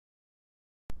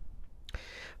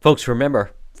Folks,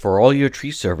 remember, for all your tree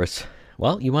service,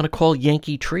 well, you want to call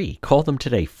Yankee Tree. Call them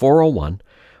today,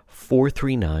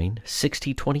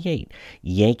 401-439-6028.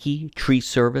 Yankee Tree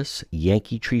Service,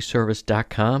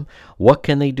 yankeetreeservice.com. What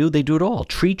can they do? They do it all.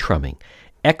 Tree trimming,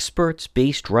 experts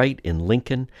based right in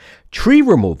Lincoln, tree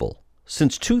removal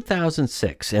since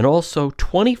 2006, and also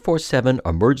 24/7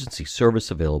 emergency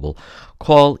service available.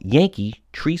 Call Yankee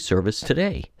Tree Service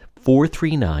today,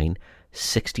 439-6028.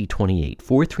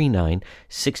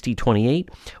 439-6028.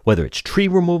 Whether it's tree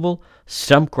removal,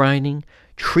 stump grinding,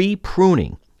 tree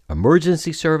pruning,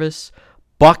 emergency service,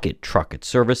 bucket trucket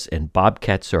service, and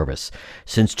bobcat service.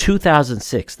 Since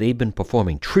 2006, they've been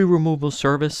performing tree removal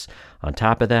service. On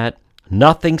top of that,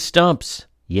 nothing stumps.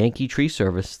 Yankee Tree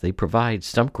Service, they provide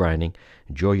stump grinding.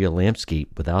 Enjoy your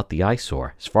landscape without the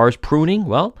eyesore. As far as pruning,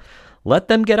 well, let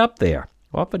them get up there.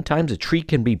 Oftentimes a tree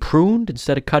can be pruned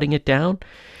instead of cutting it down.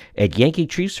 At Yankee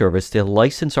Tree Service, their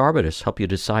licensed arborists help you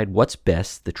decide what's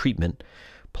best, the treatment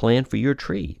plan for your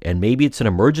tree. And maybe it's an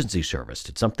emergency service.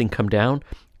 Did something come down?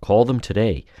 Call them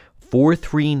today,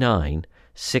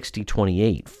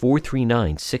 439-6028.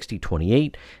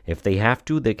 439-6028. If they have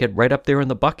to, they get right up there in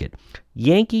the bucket.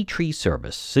 Yankee Tree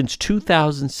Service, since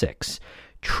 2006.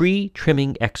 Tree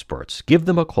trimming experts. Give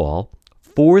them a call,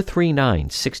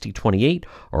 439-6028,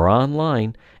 or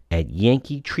online at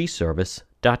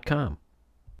yankeetreeservice.com.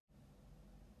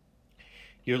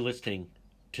 You're listening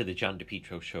to the John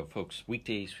DePietro Show, folks.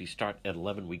 Weekdays, we start at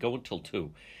 11. We go until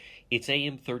 2. It's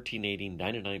AM 1380,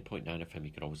 99.9 FM.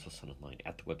 You can always listen online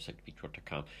at the website,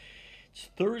 DePietro.com. It's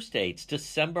Thursday. It's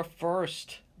December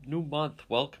 1st. New month.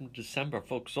 Welcome to December,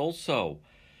 folks. Also,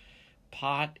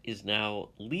 pot is now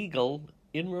legal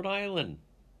in Rhode Island.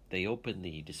 They opened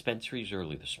the dispensaries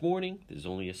early this morning. There's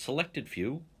only a selected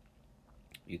few.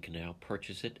 You can now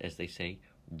purchase it, as they say,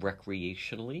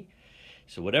 recreationally.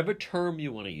 So whatever term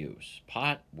you want to use,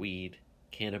 pot, weed,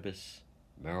 cannabis,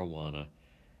 marijuana,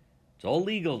 it's all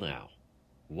legal now.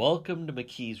 Welcome to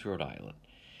McKees, Rhode Island,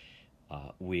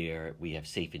 where we have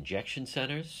safe injection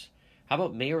centers. How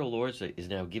about Mayor Elorza is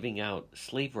now giving out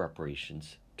slave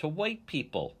reparations to white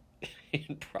people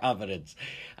in Providence?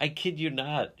 I kid you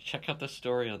not. Check out the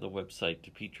story on the website,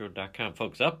 DePietro.com.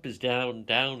 Folks, up is down,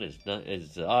 down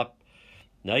is up,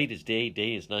 night is day,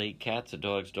 day is night, cats are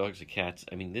dogs, dogs are cats.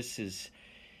 I mean,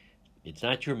 it's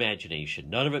not your imagination.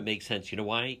 None of it makes sense. You know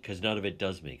why? Because none of it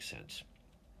does make sense.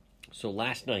 So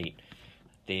last night,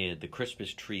 they had the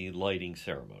Christmas tree lighting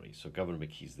ceremony. So Governor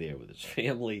McKee's there with his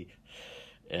family.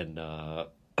 And, I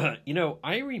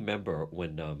remember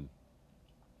when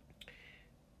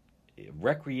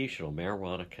recreational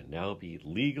marijuana can now be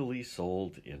legally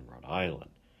sold in Rhode Island.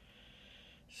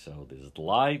 So there's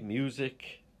live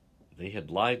music. They had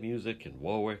live music in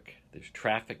Warwick. There's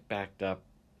traffic backed up.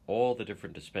 All the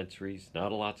different dispensaries.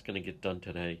 Not a lot's going to get done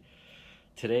today.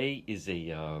 Today is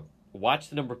watch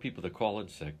the number of people that call in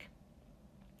sick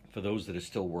for those that are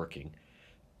still working.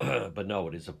 But no,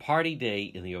 it is a party day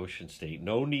in the Ocean State.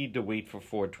 No need to wait for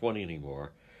 420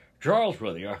 anymore. Charles,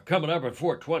 really, are coming up at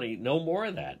 420. No more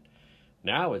of that.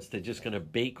 Now they're just going to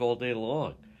bake all day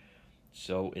long.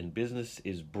 So, and business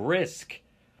is brisk.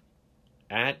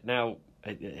 So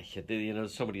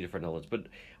many different elements. But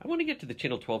I want to get to the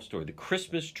Channel 12 story. The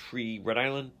Christmas tree, Rhode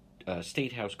Island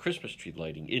State House Christmas tree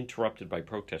lighting interrupted by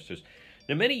protesters.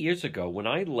 Now, many years ago, when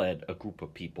I led a group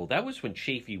of people, that was when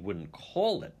Chafee wouldn't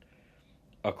call it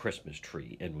a Christmas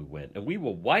tree, and we went. And we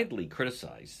were widely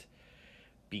criticized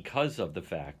because of the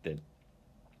fact that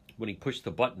when he pushed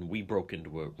the button, we broke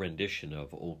into a rendition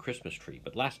of Old Christmas Tree.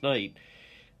 But last night,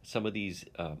 some of these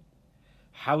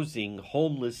housing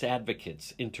homeless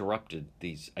advocates interrupted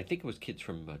these. I think it was kids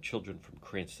from children from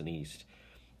Cranston East,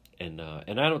 and I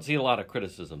don't see a lot of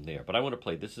criticism there. But I want to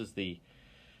play. This is the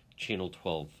Channel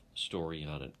 12 story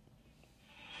on it.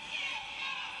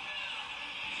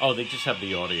 Oh, they just have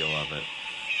the audio of it.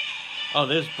 Oh,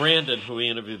 there's Brandon, who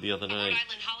we interviewed the other night. Rhode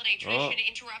Island holiday tradition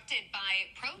interrupted by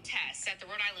protests at the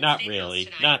Rhode Island Not State really.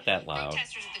 House tonight. Not that loud.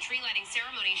 Protesters at the tree lighting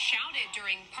ceremony shouted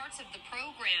during parts of the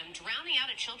program, drowning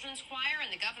out a children's choir and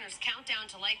the governor's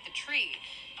countdown to light the tree.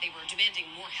 They were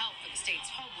demanding more help for the state's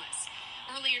homeless.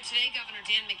 Earlier today, Governor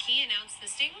Dan McKee announced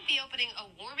the state would be opening a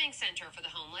warming center for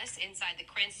the homeless inside the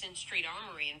Cranston Street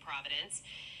Armory in Providence.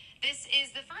 This is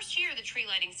the first year the tree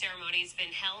lighting ceremony has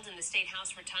been held in the State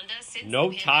House Rotunda since no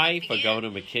the tie pandemic for began.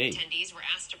 Governor McKee. Attendees were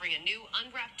asked to bring a new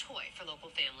unwrapped toy for local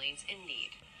families in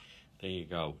need. There you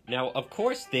go. Now, of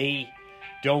course, they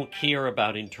don't care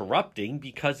about interrupting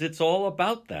because it's all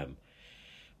about them.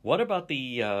 What about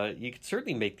you could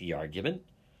certainly make the argument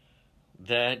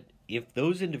that if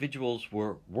those individuals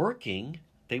were working,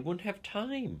 they wouldn't have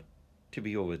time to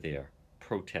be over there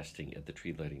protesting at the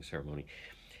tree lighting ceremony.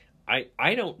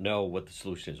 I don't know what the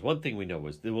solution is. One thing we know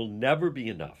is there will never be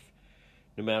enough.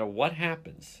 No matter what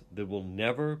happens, there will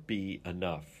never be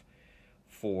enough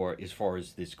for, as far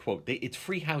as this quote, it's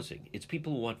free housing. It's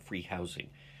people who want free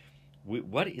housing.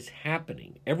 What is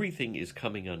happening? Everything is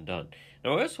coming undone.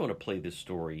 Now, I also want to play this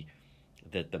story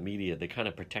that the media, they're kind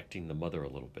of protecting the mother a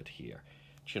little bit here.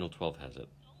 Channel 12 has it.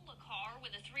 A car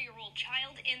with a 3-year-old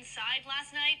child inside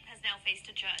last night has now faced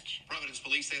a judge. Providence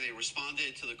police say they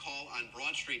responded to the call on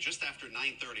Broad Street just after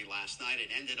 9:30 last night and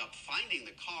ended up finding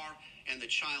the car and the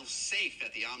child safe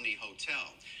at the Omni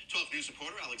Hotel. 12 News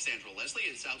reporter Alexandra Leslie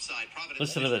is outside Providence.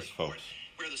 Listen to this, folks.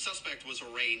 Where the suspect was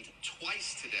arraigned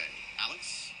twice today.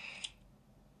 Alex?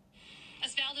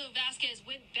 Osvaldo Vasquez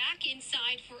went back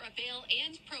inside for a bail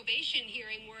and probation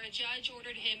hearing where a judge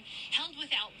ordered him held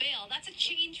without bail. That's a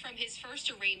change from his first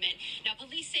arraignment. Now,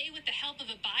 police say with the help of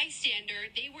a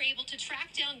bystander, they were able to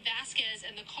track down Vasquez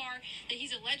and the car that he's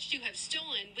alleged to have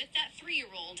stolen with that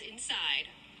 3-year-old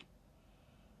inside.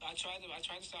 I tried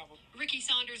to stop him. Ricky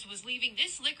Saunders was leaving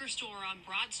this liquor store on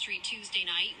Broad Street Tuesday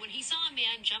night when he saw a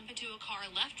man jump into a car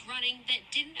left running that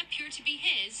didn't appear to be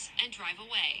his and drive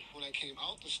away. When I came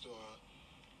out the store,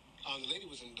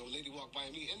 the lady walked by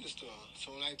me in the store.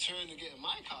 So when I turned to get in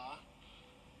my car,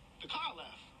 the car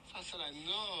left. So I said, I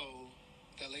know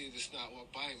that lady does not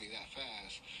walk by me that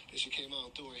fast. Then she came out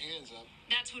and threw her hands up.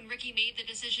 That's when Ricky made the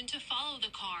decision to follow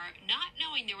the car, not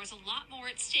knowing there was a lot more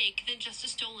at stake than just a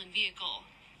stolen vehicle.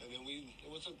 And then it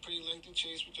was a pretty lengthy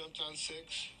chase. We jumped on 6,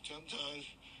 jumped on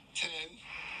 10.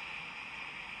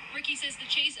 Ricky says the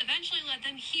chase eventually led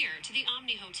them here to the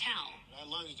Omni Hotel. I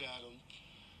lunged at him,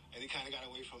 and he kind of got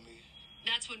away from me.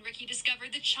 That's when Ricky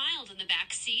discovered the child in the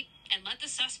back seat and let the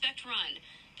suspect run.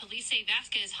 Police say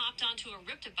Vasquez hopped onto a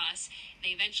RIPTA bus.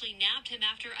 They eventually nabbed him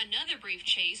after another brief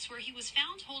chase where he was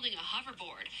found holding a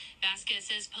hoverboard. Vasquez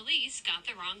says police got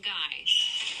the wrong guy.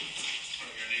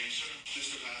 Your name, sir?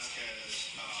 Mr.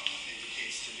 Vasquez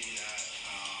indicates to me that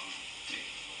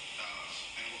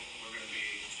and we're going to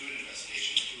be doing an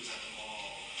investigation. He was at the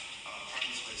mall,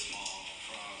 Providence Place Mall,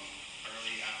 from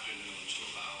early afternoon to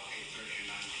about 8:30 or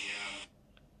 9 p.m.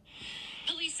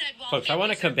 Police said while Folks, I want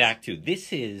to come back to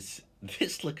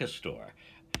this liquor store.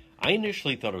 I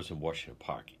initially thought it was in Washington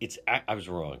Park. I was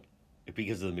wrong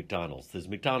because of the McDonald's. There's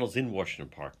McDonald's in Washington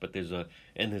Park, but there's a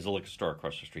liquor store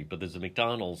across the street. But there's a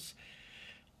McDonald's.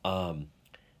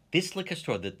 This liquor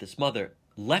store that this mother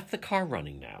left the car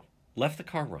running now. Left the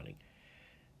car running.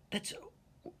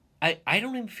 I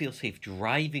don't even feel safe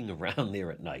driving around there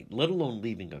at night, let alone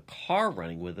leaving a car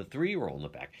running with a 3-year-old in the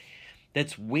back.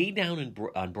 That's way down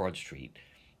on Broad Street.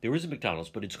 There is a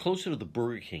McDonald's, but it's closer to the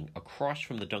Burger King, across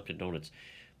from the Dunkin' Donuts.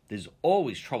 There's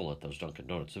always trouble at those Dunkin'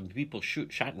 Donuts. Some people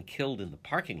shot and killed in the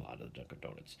parking lot of the Dunkin'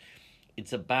 Donuts.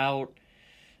 It's about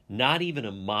not even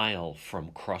a mile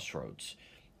from Crossroads.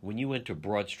 When you enter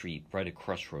Broad Street, right at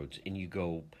Crossroads, and you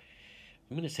go,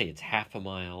 I'm going to say it's half a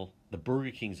mile. The Burger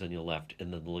King's on your left,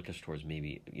 and then the liquor store's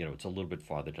maybe, it's a little bit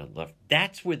farther down the left.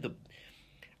 That's where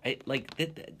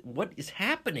what is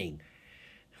happening?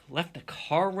 Left a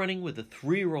car running with a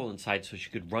 3-year-old inside so she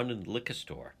could run in the liquor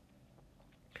store.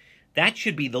 That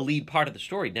should be the lead part of the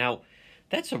story. Now,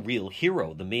 that's a real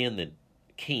hero, the man that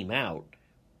came out.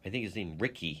 I think his name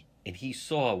Ricky, and he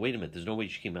saw, wait a minute, there's no way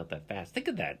she came out that fast. Think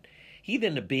of that. He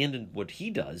then abandoned what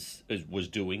he was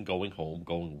doing, going home,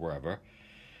 going wherever,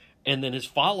 and then is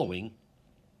following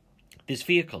this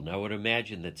vehicle. Now, I would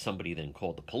imagine that somebody then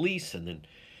called the police, and then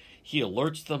he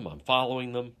alerts them, I'm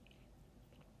following them.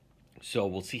 So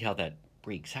we'll see how that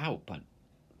breaks out. But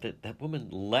that woman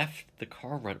left the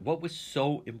car run. What was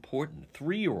so important?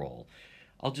 3-year-old.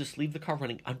 I'll just leave the car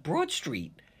running on Broad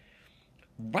Street.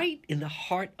 Right in the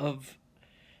heart of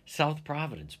South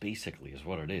Providence, basically, is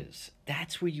what it is.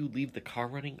 That's where you leave the car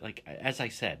running. Like, as I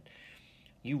said,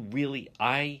 you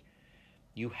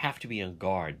have to be on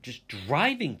guard just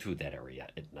driving through that area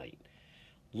at night,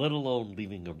 let alone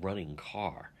leaving a running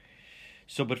car.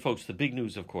 So, but folks, the big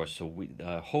news, of course,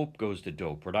 hope goes to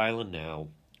dope. Rhode Island now,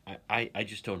 I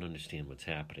just don't understand what's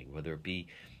happening. Whether it be,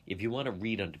 if you want to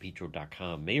read on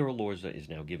DePietro.com, Mayor Elorza is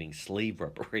now giving slave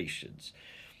reparations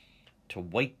to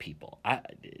white people.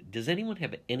 Does anyone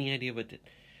have any idea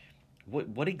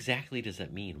what exactly does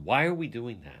that mean? Why are we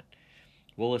doing that?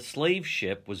 Well, a slave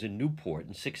ship was in Newport in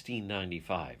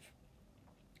 1695.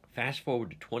 Fast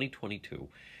forward to 2022.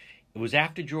 It was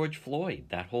after George Floyd,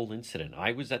 that whole incident.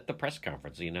 I was at the press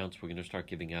conference. They announced we're going to start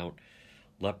giving out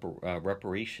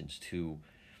reparations to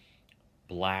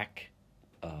black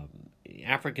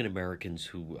African Americans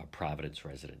who are Providence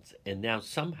residents. And now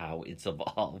somehow it's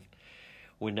evolved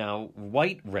where now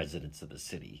white residents of the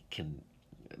city can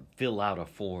fill out a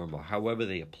form or however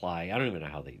they apply. I don't even know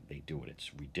how they do it.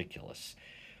 It's ridiculous.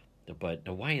 But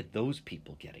now why are those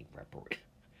people getting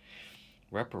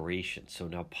reparations? So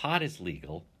now pot is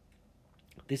legal.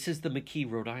 This is the McKee,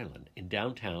 Rhode Island. In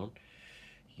downtown,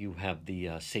 you have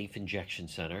the Safe Injection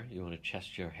Center. You want to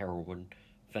test your heroin,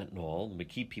 fentanyl.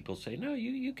 McKee people say, no,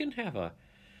 you can have a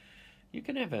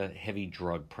heavy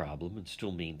drug problem and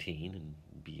still maintain and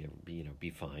be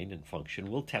fine and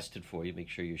function. We'll test it for you, make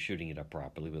sure you're shooting it up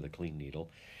properly with a clean needle.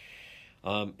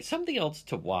 Something else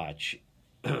to watch.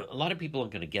 A lot of people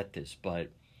aren't going to get this,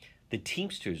 but the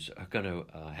Teamsters are going to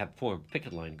have formed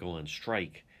picket line go on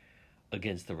strike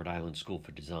against the Rhode Island School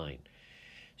for Design.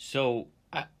 So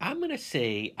I'm going to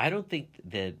say I don't think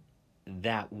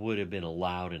that would have been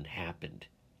allowed and happened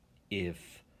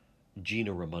if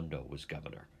Gina Raimondo was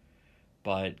governor.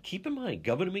 But keep in mind,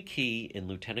 Governor McKee and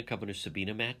Lieutenant Governor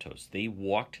Sabina Matos, they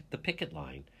walked the picket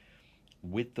line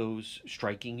with those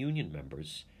striking union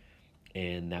members,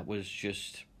 and that was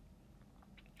just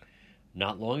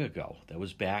not long ago. That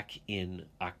was back in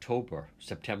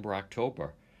September,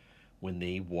 October, when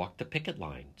they walked the picket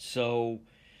line. So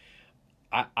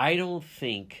I don't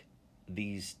think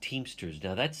these Teamsters,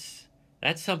 now that's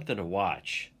something to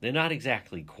watch. They're not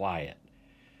exactly quiet.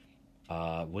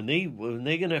 When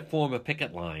they're going to form a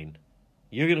picket line,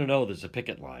 you're going to know there's a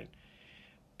picket line.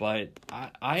 But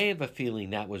I have a feeling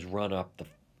that was run up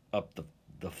the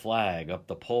flag, up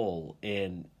the pole,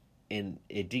 and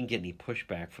it didn't get any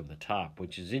pushback from the top,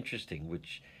 which is interesting,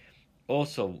 which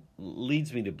also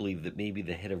leads me to believe that maybe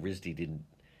the head of RISD didn't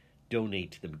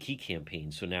donate to the McKee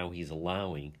campaign, so now he's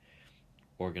allowing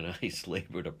organized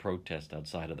labor to protest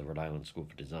outside of the Rhode Island School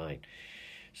for Design.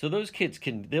 So those kids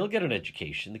they'll get an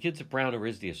education. The kids at Brown and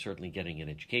RISD are certainly getting an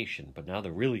education, but now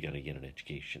they're really going to get an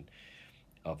education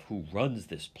of who runs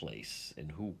this place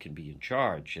and who can be in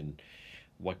charge and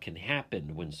what can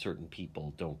happen when certain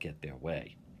people don't get their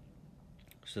way.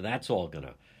 So that's all going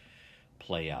to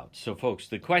play out. So folks,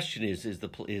 the question is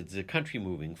the country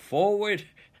moving forward?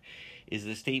 Is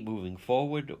the state moving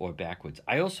forward or backwards?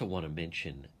 I also want to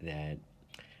mention that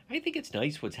I think it's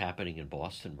nice what's happening in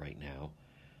Boston right now.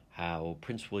 How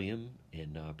Prince William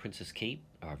and Princess Kate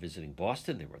are visiting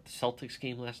Boston. They were at the Celtics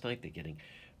game last night. They're getting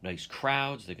nice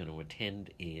crowds. They're going to attend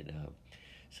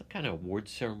some kind of award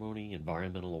ceremony,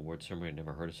 environmental award ceremony. I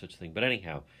never heard of such a thing. But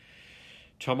anyhow,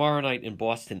 tomorrow night in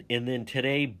Boston. And then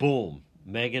today, boom,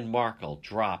 Meghan Markle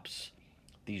drops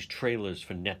these trailers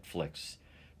for Netflix.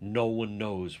 No one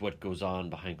knows what goes on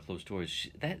behind closed doors.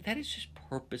 That is just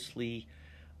purposely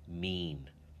mean.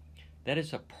 That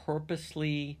is a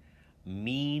purposely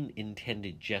mean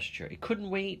intended gesture. It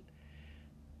couldn't wait.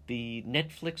 The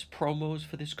Netflix promos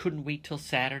for this couldn't wait till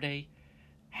Saturday.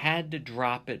 Had to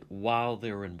drop it while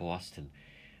they were in Boston.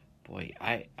 Boy,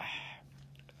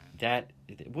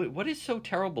 what is so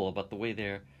terrible about the way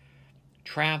they're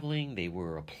traveling? They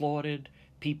were applauded.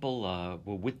 People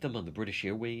were with them on the British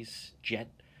Airways jet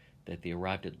that they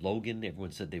arrived at Logan.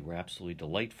 Everyone said they were absolutely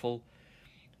delightful.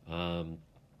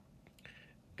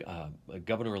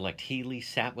 Governor-elect Healy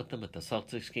sat with them at the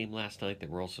Celtics game last night. They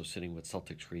were also sitting with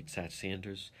Celtics great Sat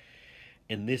Sanders.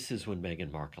 And this is when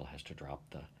Meghan Markle has to drop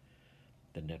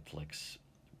the Netflix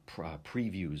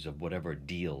previews of whatever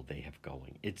deal they have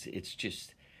going. It's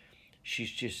just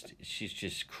she's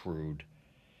just crude.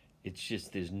 It's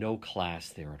just there's no class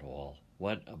there at all.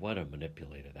 What a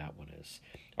manipulator that one is.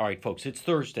 All right, folks, it's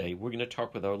Thursday. We're going to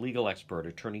talk with our legal expert,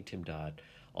 Attorney Tim Dodd,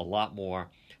 a lot more.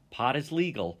 Pot is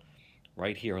legal.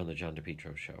 Right here on the John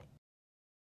DePetro Show.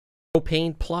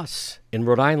 Propane Plus in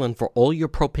Rhode Island for all your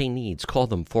propane needs. Call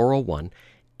them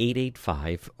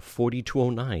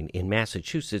 401-885-4209. In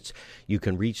Massachusetts, you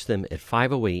can reach them at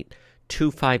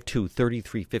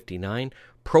 508-252-3359.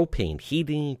 Propane,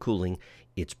 heating and cooling.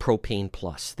 It's Propane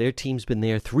Plus. Their team's been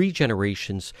there 3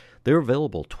 generations. They're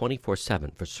available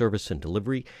 24/7 for service and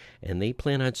delivery, and they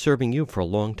plan on serving you for a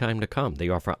long time to come. They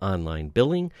offer online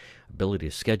billing, ability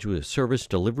to schedule a service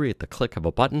delivery at the click of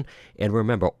a button, and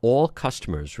remember, all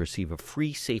customers receive a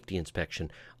free safety inspection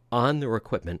on their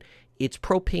equipment. It's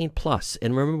Propane Plus,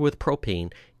 and remember with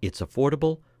propane, it's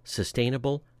affordable,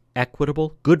 sustainable,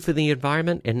 equitable, good for the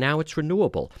environment, and now it's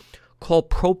renewable. Call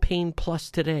Propane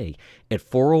Plus today at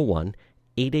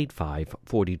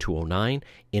 401-885-4209.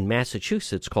 In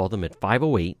Massachusetts, call them at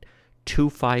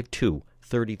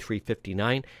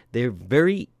 508-252-3359. They're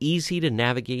very easy to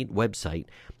navigate website.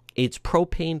 It's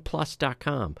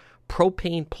propaneplus.com.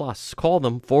 Propane Plus. Call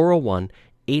them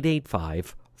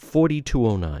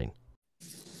 401-885-4209.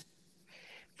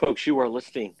 Folks, you are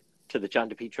listening to the John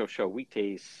DePetro Show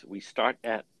weekdays. We start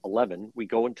at 11. We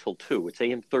go until 2. It's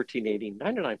AM 1380,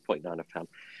 99.9 FM,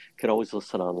 can always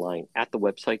listen online at the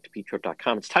website,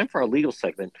 depetro.com. It's time for our legal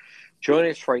segment.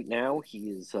 Joining us right now, he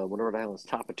is one of Rhode Island's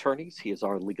top attorneys. He is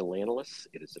our legal analyst.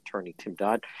 It is attorney Tim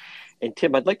Dodd. And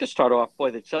Tim, I'd like to start off, boy,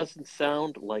 that doesn't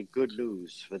sound like good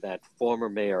news for that former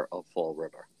mayor of Fall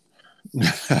River.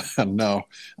 No.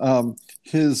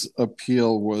 His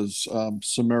appeal was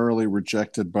summarily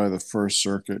rejected by the First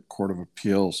Circuit Court of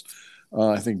Appeals.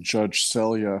 I think Judge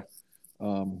Selya,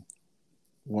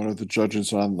 one of the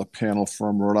judges on the panel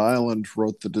from Rhode Island,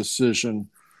 wrote the decision.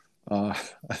 I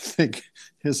think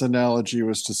his analogy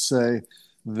was to say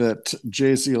that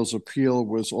Jasiel's appeal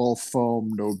was all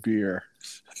foam, no beer.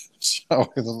 So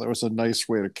I thought that was a nice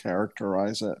way to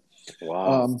characterize it.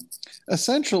 Wow.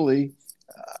 Essentially,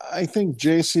 I think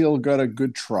Jasiel got a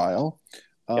good trial.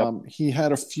 He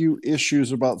had a few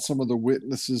issues about some of the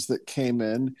witnesses that came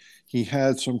in. He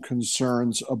had some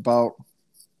concerns about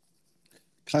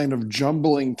kind of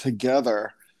jumbling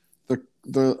together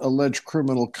the alleged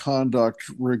criminal conduct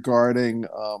regarding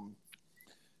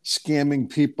scamming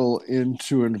people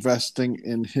into investing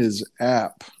in his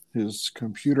app, his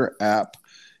computer app,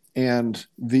 and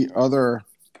the other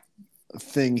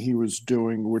thing he was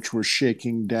doing, which was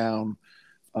shaking down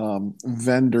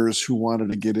vendors who wanted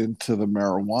to get into the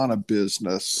marijuana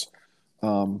business.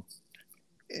 And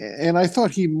I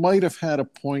thought he might have had a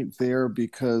point there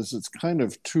because it's kind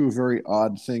of two very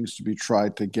odd things to be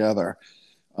tried together.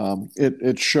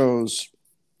 It shows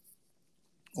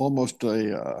almost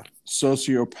a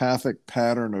sociopathic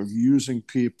pattern of using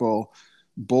people,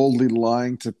 boldly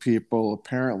lying to people.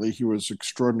 Apparently, he was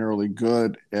extraordinarily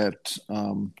good at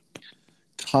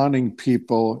conning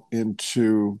people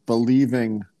into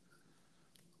believing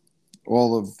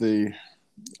all of the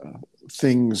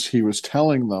things he was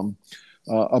telling them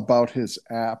about his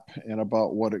app and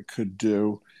about what it could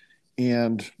do.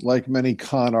 And like many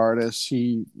con artists,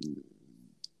 he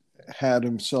had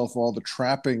himself all the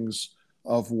trappings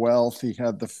of wealth. He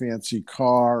had the fancy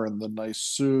car and the nice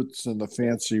suits and the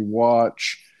fancy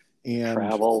watch and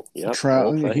travel.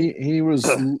 He was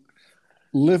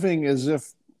living as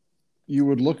if you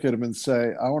would look at him and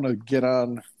say, I want to get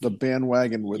on the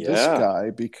bandwagon with this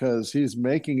guy because he's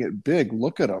making it big.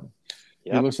 Look at him.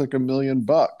 He looks like $1 million,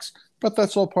 but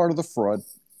that's all part of the fraud.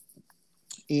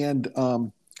 And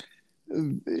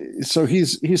so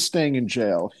he's staying in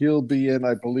jail. He'll be in,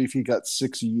 I believe he got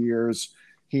 6 years.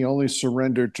 He only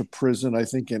surrendered to prison, I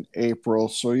think, in April.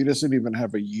 So he doesn't even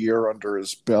have a year under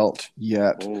his belt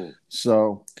yet. Ooh.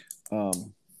 So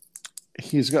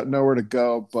he's got nowhere to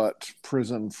go but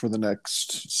prison for the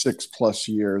next 6+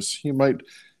 years. He might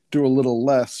do a little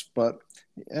less, but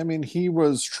I mean, he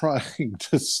was trying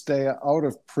to stay out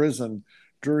of prison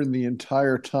during the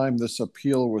entire time this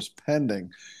appeal was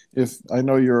pending. If I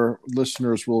know your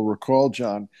listeners will recall,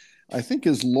 John, I think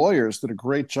his lawyers did a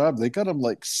great job. They got him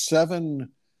like 7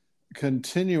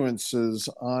 continuances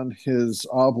on his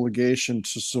obligation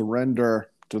to surrender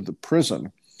to the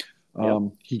prison.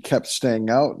 He kept staying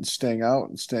out and staying out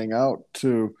and staying out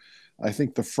to, I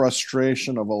think, the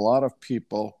frustration of a lot of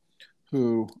people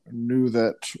who knew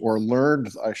that, or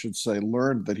learned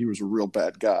that he was a real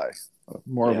bad guy,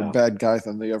 more of a bad guy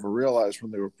than they ever realized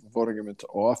when they were voting him into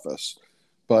office.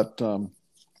 But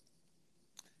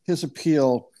his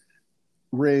appeal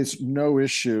raised no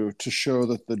issue to show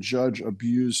that the judge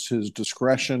abused his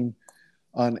discretion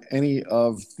on any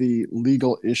of the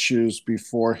legal issues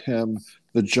before him.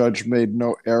 The judge made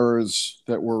no errors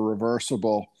that were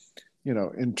reversible,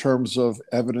 in terms of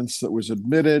evidence that was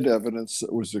admitted, evidence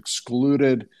that was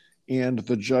excluded, and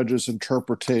the judge's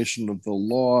interpretation of the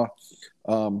law,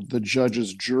 the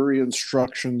judge's jury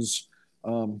instructions.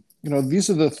 These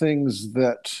are the things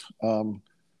that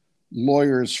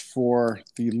lawyers for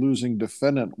the losing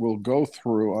defendant will go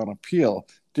through on appeal.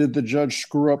 Did the judge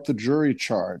screw up the jury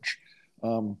charge?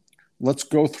 Let's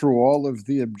go through all of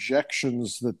the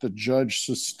objections that the judge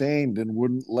sustained and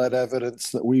wouldn't let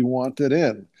evidence that we wanted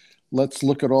in. Let's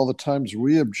look at all the times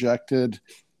we objected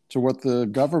to what the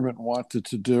government wanted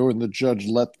to do and the judge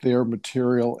let their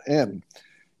material in.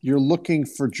 You're looking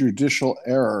for judicial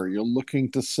error. You're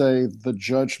looking to say the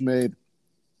judge made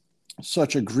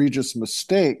such egregious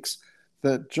mistakes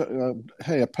that,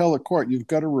 hey, appellate court, you've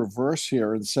got to reverse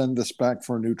here and send this back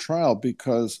for a new trial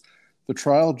because the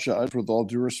trial judge, with all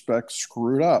due respect,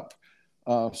 screwed up.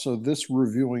 So this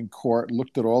reviewing court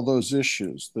looked at all those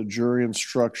issues, the jury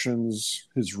instructions,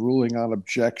 his ruling on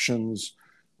objections,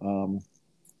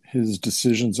 his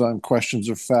decisions on questions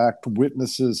of fact,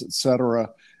 witnesses, etc.,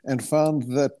 and found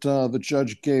that the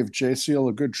judge gave Jasiel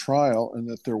a good trial and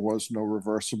that there was no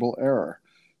reversible error.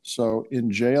 So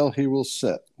in jail, he will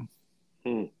sit.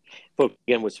 But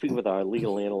again, we're speaking with our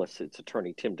legal analyst. It's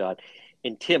attorney Tim Dodd.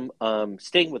 And Tim,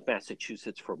 staying with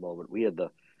Massachusetts for a moment, we had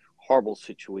the horrible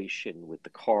situation with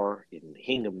the car in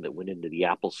Hingham that went into the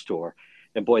Apple store.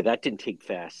 And boy, that didn't take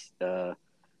fast. I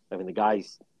mean, the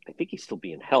guy's, I think he's still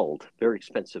being held, very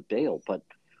expensive bail, but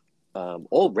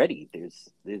already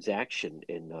there's action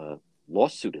in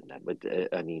lawsuit in that. But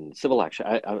I mean, civil action.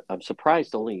 I'm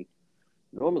surprised only,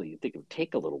 normally you'd think it would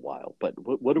take a little while, but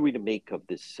what are we to make of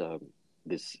this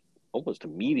almost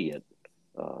immediate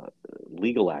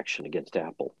legal action against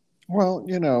Apple? Well,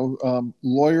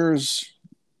 lawyers,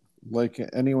 like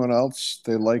anyone else,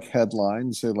 they like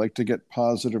headlines. They like to get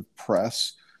positive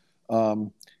press.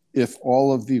 If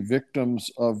all of the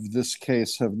victims of this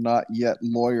case have not yet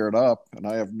lawyered up, and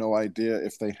I have no idea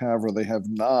if they have or they have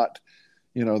not,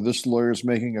 this lawyer's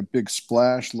making a big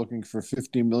splash looking for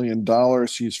 $50 million.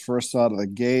 He's first out of the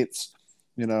gates.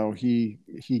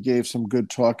 He gave some good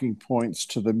talking points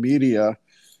to the media.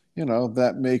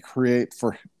 That may create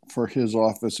for his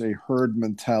office a herd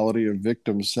mentality of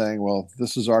victims saying, well,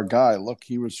 this is our guy. Look,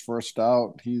 he was first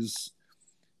out. He's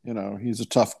a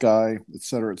tough guy, et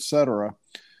cetera, et cetera.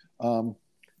 And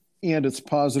it's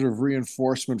positive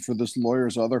reinforcement for this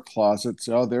lawyer's other closets.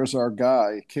 Oh, there's our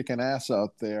guy kicking ass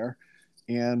out there.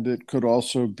 And it could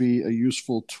also be a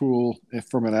useful tool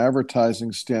from an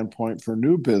advertising standpoint for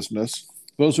new business.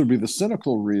 Those would be the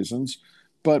cynical reasons.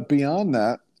 But beyond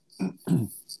that,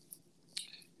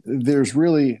 there's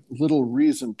really little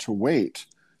reason to wait.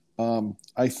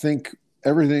 I think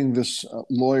everything this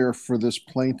lawyer for this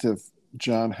plaintiff,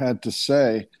 John, had to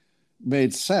say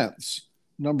made sense.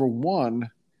 Number one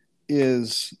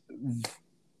is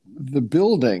the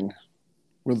building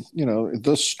with,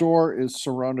 the store is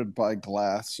surrounded by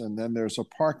glass and then there's a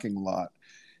parking lot.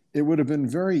 It would have been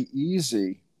very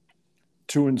easy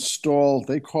to install,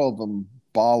 they call them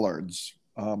bollards.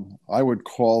 I would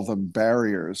call them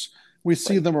barriers. We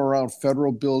see them around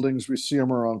federal buildings. We see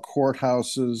them around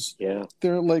courthouses. Yeah.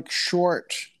 They're like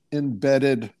short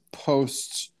embedded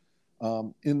posts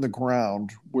in the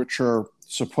ground, which are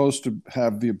supposed to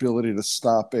have the ability to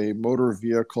stop a motor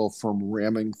vehicle from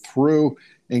ramming through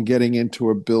and getting into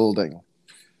a building.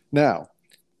 Now,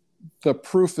 the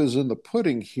proof is in the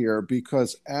pudding here,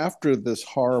 because after this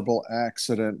horrible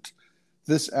accident,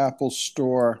 this Apple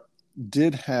store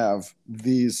did have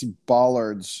these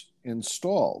bollards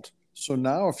installed. So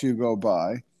now if you go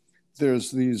by,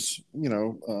 there's these,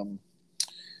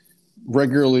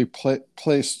 regularly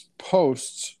placed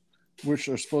posts, which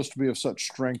are supposed to be of such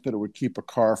strength that it would keep a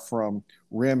car from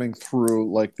ramming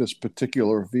through like this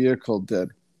particular vehicle did.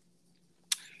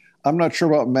 I'm not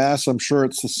sure about Mass. I'm sure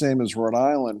it's the same as Rhode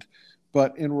Island.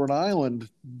 But in Rhode Island,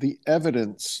 the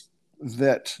evidence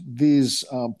that these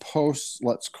posts,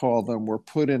 let's call them, were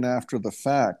put in after the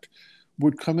fact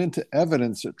would come into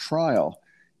evidence at trial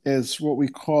as what we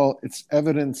call, it's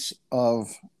evidence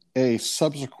of a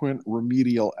subsequent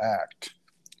remedial act.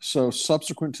 So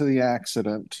subsequent to the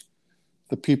accident,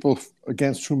 the people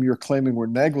against whom you're claiming were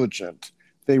negligent,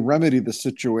 they remedied the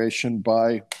situation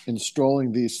by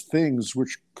installing these things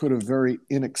which could have very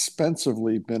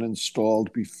inexpensively been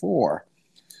installed before.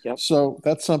 Yep. So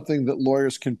that's something that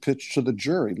lawyers can pitch to the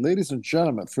jury. Ladies and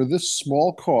gentlemen, for this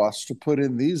small cost to put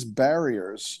in these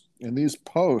barriers and these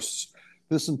posts,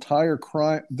 this entire,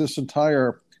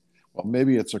 well,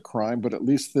 maybe it's a crime, but at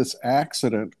least this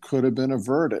accident could have been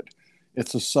averted.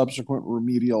 It's a subsequent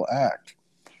remedial act.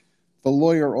 The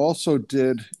lawyer also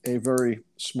did a very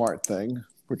smart thing,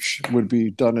 which would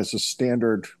be done as a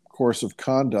standard course of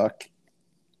conduct.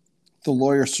 The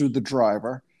lawyer sued the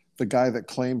driver, the guy that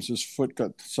claims his foot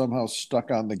got somehow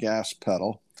stuck on the gas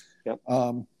pedal. Yep.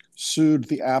 Sued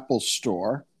the Apple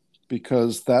store,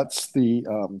 because that's the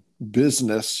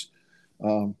business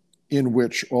in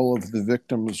which all of the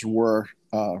victims were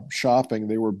shopping.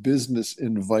 They were business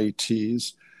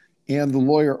invitees. And the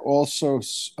lawyer also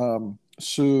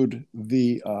sued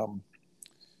the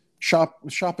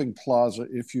shopping plaza,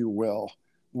 if you will,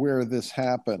 where this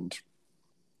happened.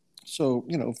 So,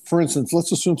 for instance,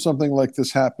 let's assume something like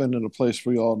this happened in a place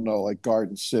we all know, like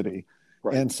Garden City.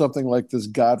 Right. And something like this,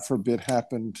 God forbid,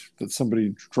 happened that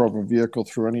somebody drove a vehicle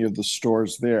through any of the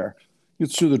stores there.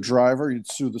 You'd sue the driver, you'd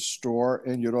sue the store,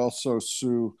 and you'd also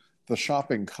sue the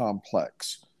shopping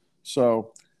complex.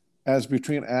 So as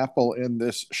between Apple and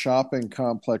this shopping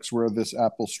complex where this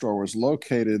Apple store was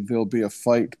located, there'll be a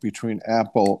fight between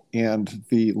Apple and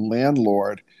the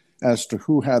landlord as to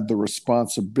who had the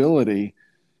responsibility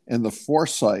and the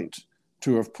foresight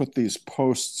to have put these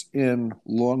posts in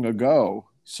long ago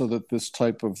so that this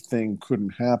type of thing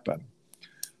couldn't happen.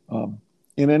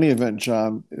 In any event,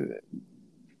 John,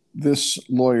 this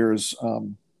lawyer's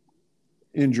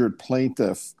injured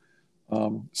plaintiff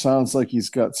Sounds like he's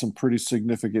got some pretty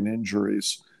significant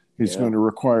injuries. He's going to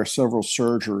require several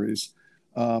surgeries.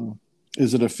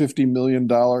 Is it a $50 million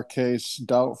case?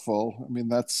 Doubtful. I mean,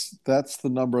 that's the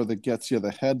number that gets you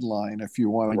the headline if you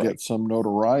want to get some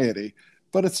notoriety.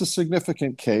 But it's a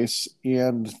significant case,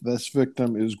 and this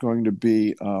victim is going to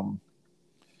be,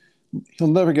 he'll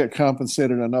never get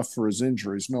compensated enough for his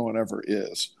injuries. No one ever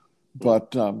is.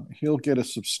 But he'll get a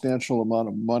substantial amount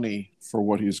of money for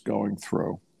what he's going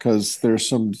through, because there's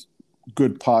some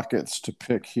good pockets to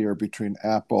pick here between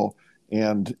Apple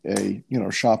and a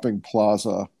shopping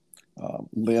plaza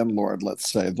landlord, let's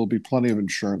say. There'll be plenty of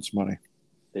insurance money.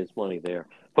 There's money there.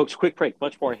 Folks, quick break.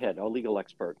 Much more ahead. Our legal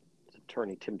expert,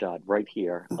 attorney Tim Dodd, right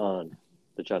here on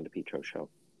the John DePietro Show.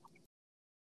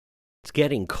 It's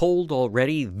getting cold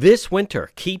already. This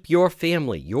winter, keep your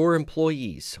family, your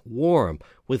employees warm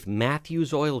with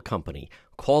Matthews Oil Company.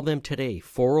 Call them today,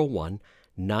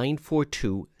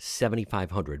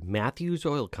 401-942-7500. Matthews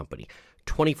Oil Company,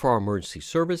 24-hour emergency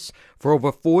service. For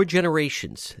over 4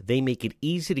 generations, they make it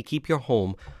easy to keep your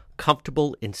home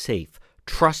comfortable and safe.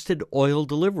 Trusted oil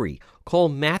delivery. Call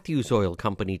Matthews Oil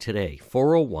Company today,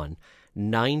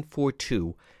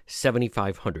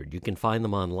 401-942-7500. You can find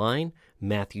them online,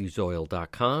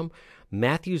 matthewsoil.com.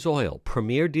 Matthews Oil,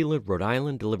 premier dealer in Rhode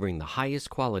Island, delivering the highest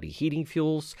quality heating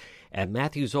fuels. At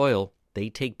Matthews Oil, they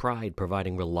take pride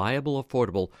providing reliable,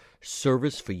 affordable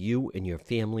service for you and your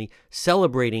family.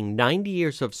 Celebrating 90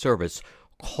 years of service.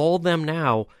 Call them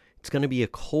now. It's going to be a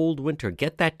cold winter.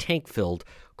 Get that tank filled.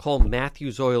 Call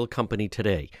Matthews Oil Company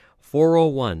today,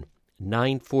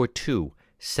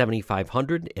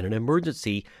 401-942-7500. In an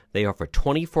emergency, they offer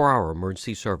 24-hour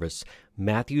emergency service.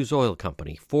 Matthews Oil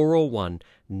Company,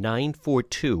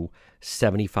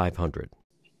 401-942-7500.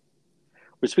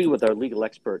 We're speaking with our legal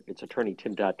expert. It's attorney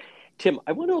Tim Dodd. Tim,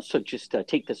 I want to also just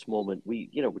take this moment. We're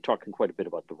talking quite a bit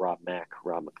about the Rob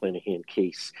McClanahan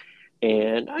case,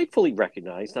 and I fully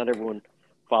recognize not everyone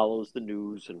follows the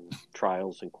news and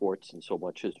trials and courts and so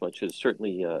much as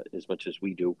certainly as much as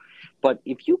we do. But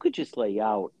if you could just lay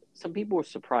out, some people were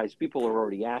surprised. People are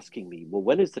already asking me, well,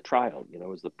 when is the trial?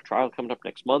 Is the trial coming up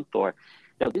next month? Or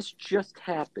now this just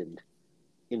happened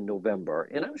in November,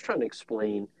 and I was trying to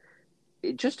explain.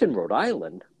 Just in Rhode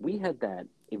Island, we had that.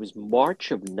 It was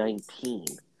March of 19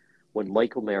 when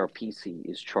Michael Marapisi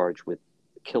is charged with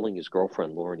killing his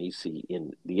girlfriend, Lauren Easy,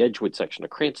 in the Edgewood section of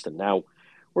Cranston. Now,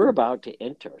 we're about to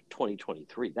enter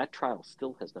 2023. That trial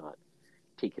still has not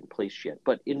taken place yet.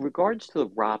 But in regards to the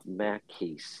Rob Mack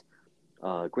case,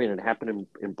 granted, it happened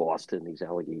in Boston, these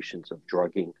allegations of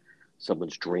drugging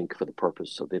someone's drink for the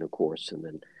purpose of intercourse and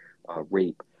then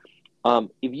rape.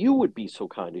 If you would be so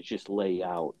kind as just lay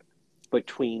out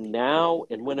between now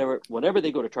and whenever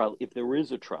they go to trial, if there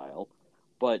is a trial,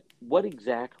 but what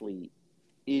exactly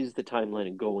is the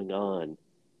timeline going on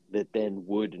that then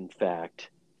would, in fact,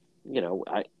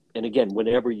 and again,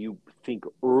 whenever you think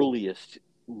earliest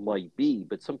might be,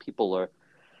 but some people are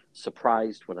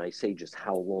surprised when I say just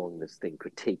how long this thing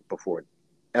could take before it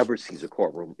ever sees a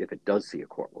courtroom, if it does see a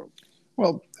courtroom.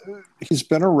 Well, he's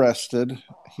been arrested.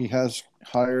 He has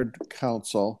hired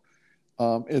counsel.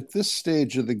 At this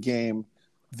stage of the game,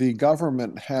 the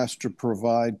government has to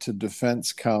provide to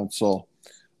defense counsel.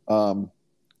 They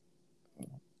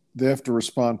have to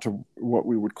respond to what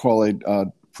we would call a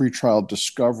pretrial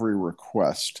discovery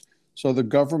request. So the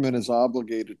government is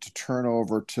obligated to turn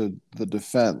over to the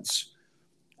defense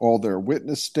all their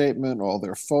witness statement, all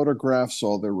their photographs,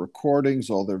 all their recordings,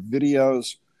 all their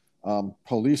videos,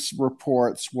 police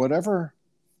reports, whatever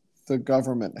the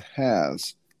government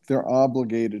has, they're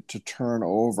obligated to turn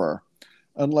over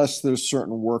unless there's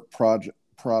certain work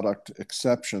product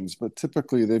exceptions. But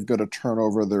typically they've got to turn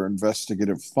over their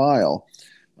investigative file.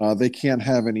 They can't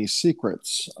have any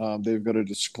secrets. They've got to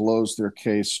disclose their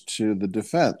case to the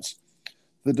defense.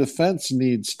 The defense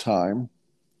needs time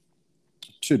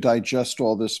to digest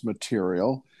all this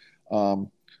material,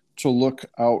 to look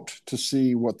out to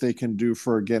see what they can do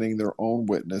for getting their own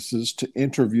witnesses, to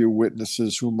interview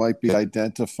witnesses who might be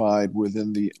identified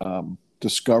within the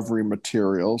discovery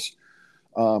materials.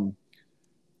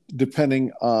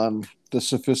 Depending on the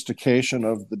sophistication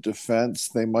of the defense,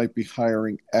 they might be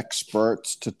hiring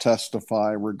experts to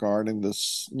testify regarding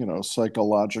this,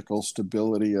 psychological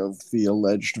stability of the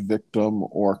alleged victim,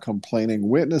 or complaining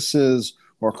witnesses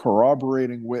or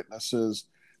corroborating witnesses.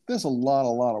 There's a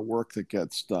lot of work that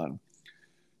gets done.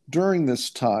 During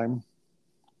this time,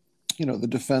 the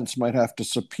defense might have to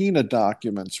subpoena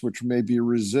documents which may be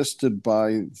resisted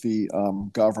by the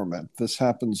government. This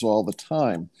happens all the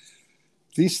time.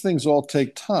 These things all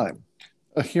take time.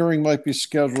 A hearing might be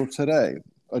scheduled today.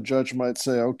 a judge might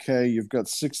say, okay, you've got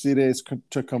 60 days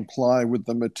to comply with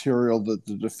the material that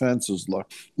the defense is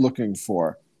looking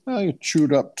for. Now you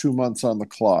chewed up 2 months on the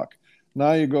clock.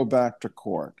 Now you go back to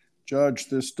court. Judge,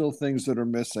 there's still things that are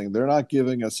missing. They're not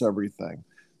giving us everything.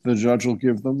 The judge will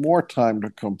give them more time to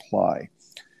comply.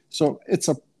 So it's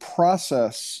a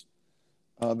process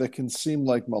that can seem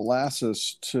like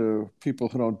molasses to people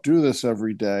who don't do this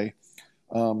every day.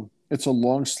 It's a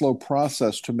long, slow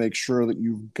process to make sure that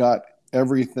you've got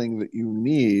everything that you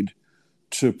need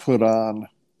to put on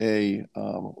a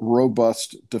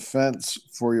robust defense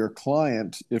for your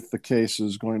client if the case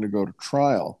is going to go to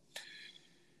trial.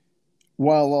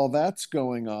 While all that's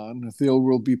going on, there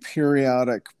will be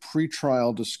periodic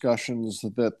pretrial discussions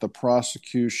that the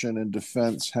prosecution and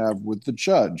defense have with the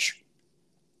judge.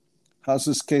 How's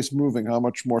this case moving? How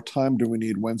much more time do we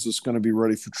need? When's this going to be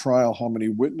ready for trial? How many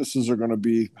witnesses are going to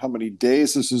be? How many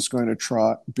days this is going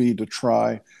to be to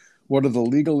try? What are the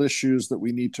legal issues that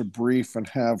we need to brief and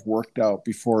have worked out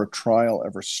before a trial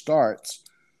ever starts?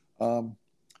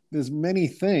 There's many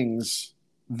things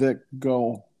that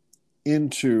go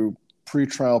into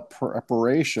pretrial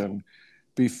preparation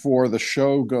before the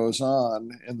show goes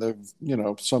on,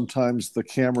 and sometimes the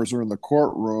cameras are in the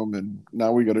courtroom and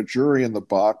now we got a jury in the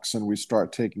box and we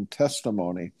start taking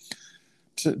testimony.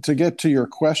 To get to your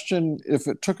question, if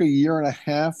it took 1.5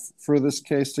 years for this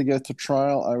case to get to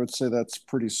trial, I would say that's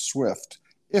pretty swift.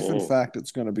 If in fact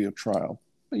it's going to be a trial,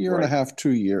 1.5 years,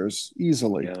 2 years,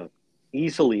 easily. Yeah,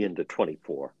 easily into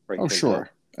 24. Right? Oh,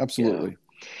 sure, absolutely.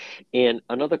 Yeah. And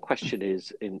another question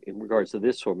is in regards to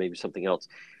this, or maybe something else.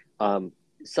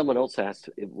 Someone else asked,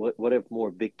 what if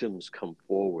more victims come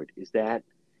forward? Is that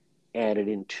added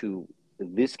into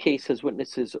this case as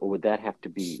witnesses, or would that have to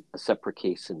be a separate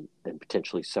case and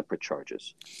potentially separate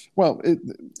charges? Well,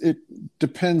 it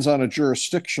depends on a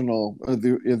jurisdictional,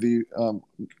 the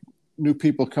new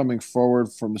people coming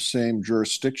forward from the same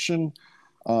jurisdiction.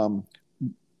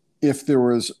 If there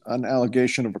was an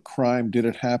allegation of a crime, did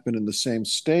it happen in the same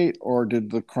state or did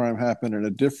the crime happen in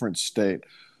a different state?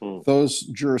 Those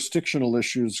jurisdictional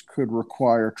issues could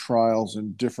require trials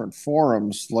in different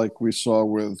forums, like we saw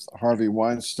with Harvey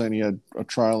Weinstein. He had a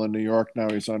trial in New York. Now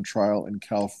he's on trial in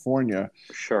California.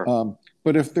 Sure.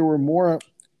 But if there were more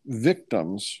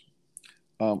victims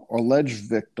or alleged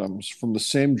victims from the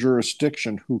same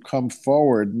jurisdiction who come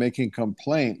forward making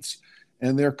complaints,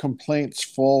 and their complaints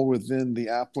fall within the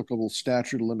applicable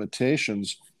statute of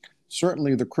limitations,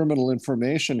 certainly the criminal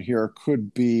information here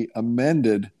could be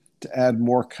amended to add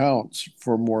more counts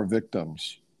for more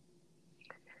victims.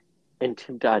 And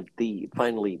Tim Dodd,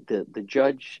 finally, the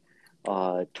judge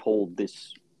told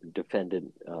this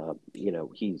defendant,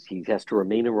 he has to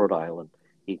remain in Rhode Island.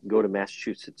 He can go to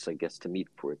Massachusetts, I guess, to meet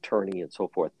for attorney and so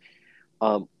forth.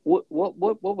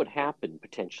 What would happen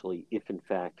potentially if, in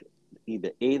fact,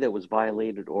 either that was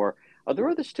violated, or are there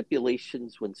other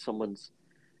stipulations when someone's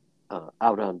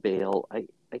out on bail? I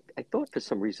thought for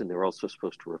some reason they're also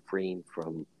supposed to refrain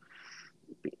from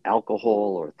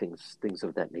alcohol or things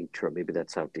of that nature. Maybe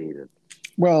that's outdated.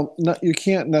 Well, you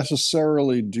can't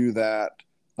necessarily do that.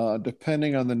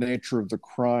 Depending on the nature of the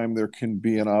crime, there can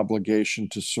be an obligation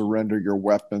to surrender your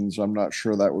weapons. I'm not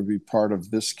sure that would be part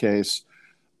of this case.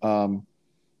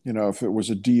 If it was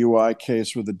a DUI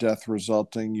case with a death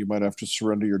resulting, you might have to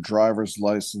surrender your driver's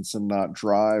license and not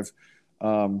drive.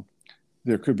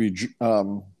 There could be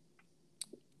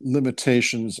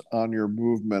limitations on your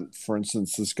movement. For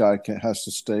instance, this guy has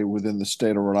to stay within the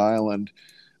state of Rhode Island.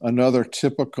 Another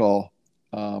typical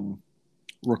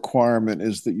requirement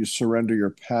is that you surrender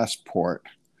your passport.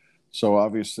 So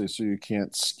obviously, you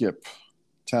can't skip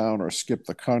town or skip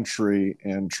the country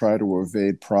and try to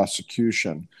evade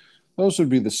prosecution. Those would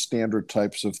be the standard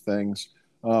types of things.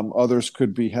 Others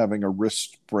could be having a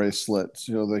wrist bracelet.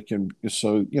 It's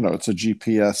a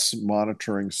GPS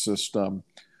monitoring system.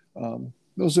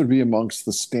 Those would be amongst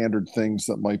the standard things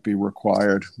that might be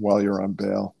required while you're on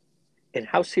bail. And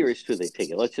how serious do they take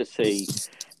it? Let's just say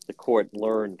the court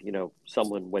learned,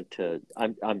 someone went to,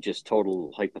 I'm just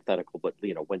total hypothetical, but,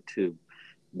 went to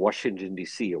Washington,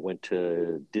 D.C., or went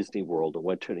to Disney World, or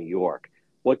went to New York.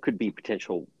 What could be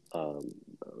potential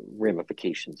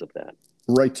ramifications of that?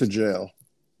 Right to jail.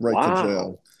 To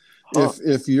jail. Huh.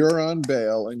 If you're on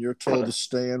bail and you're told to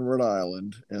stay in Rhode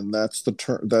Island, and that's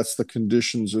the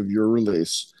conditions of your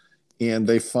release, and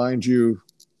they find you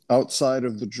outside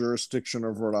of the jurisdiction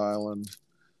of Rhode Island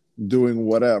doing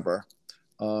whatever,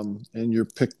 and you're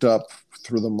picked up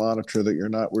through the monitor that you're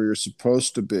not where you're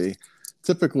supposed to be,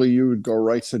 typically you would go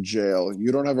right to jail.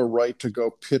 You don't have a right to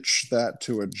go pitch that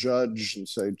to a judge and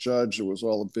say, Judge, it was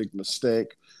all a big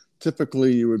mistake.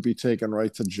 Typically, you would be taken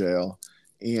right to jail.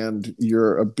 and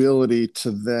your ability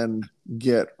to then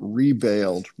get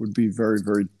rebailed would be very,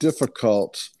 very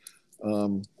difficult,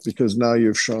 because now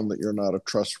you've shown that you're not a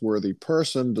trustworthy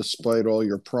person despite all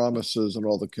your promises and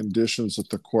all the conditions that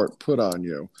the court put on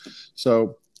you.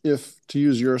 So if, to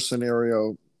use your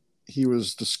scenario, he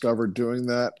was discovered doing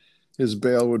that, his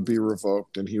bail would be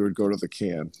revoked and he would go to the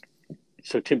can.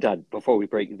 So, Tim Dodd, before we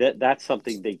break, that's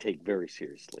something they take very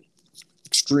seriously.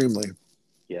 Extremely.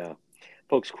 Yeah.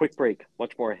 Folks, quick break.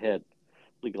 Much more ahead.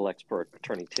 Legal expert,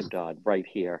 attorney Tim Dodd, right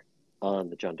here on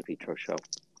the John DePetro Show.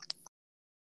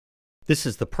 This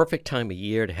is the perfect time of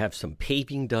year to have some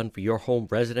paving done for your home,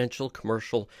 residential,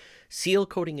 commercial, seal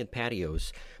coating, and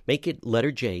patios. Make it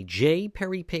letter J, J.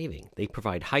 Perry Paving. They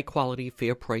provide high quality,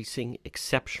 fair pricing,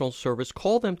 exceptional service.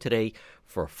 Call them today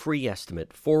for a free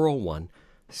estimate,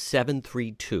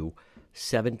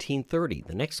 401-732-1730.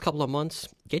 The next couple of months,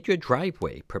 get your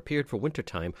driveway prepared for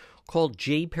wintertime. Call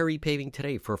J. Perry Paving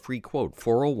today for a free quote,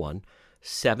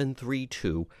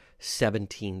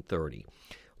 401-732-1730.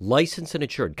 Licensed and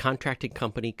insured contracting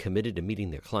company committed to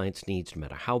meeting their clients' needs no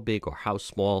matter how big or how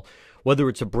small. Whether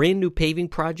it's a brand new paving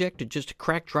project or just a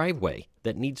cracked driveway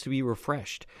that needs to be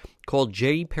refreshed. Call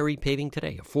J. Perry Paving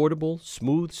today. Affordable,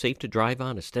 smooth, safe to drive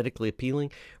on, aesthetically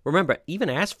appealing. Remember, even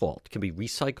asphalt can be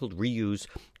recycled, reused.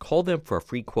 Call them for a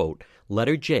free quote.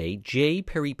 Letter J, J.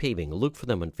 Perry Paving. Look for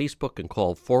them on Facebook and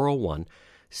call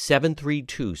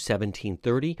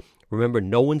 401-732-1730. Remember,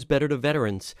 no one's better to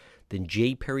veterans than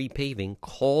J. Perry Paving.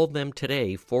 Call them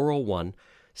today,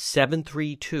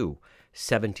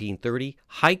 401-732-1730.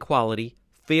 High quality,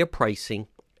 fair pricing,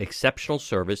 exceptional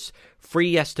service,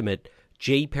 free estimate,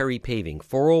 J. Perry Paving,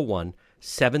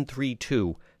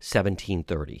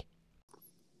 401-732-1730.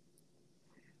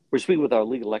 We're speaking with our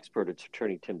legal expert, it's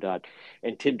attorney Tim Dodd.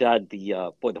 And Tim Dodd,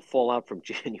 the fallout from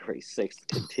January 6th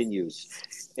continues.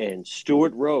 And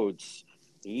Stewart Rhodes,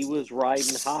 he was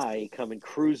riding high, coming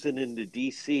cruising into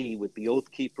D.C. with the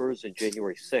Oath Keepers and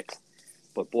January 6th.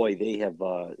 But boy, they have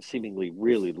seemingly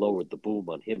really lowered the boom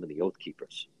on him and the Oath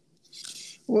Keepers.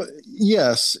 Well,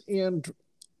 yes. And,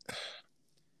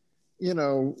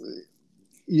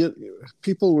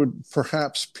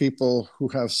 people who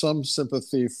have some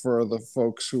sympathy for the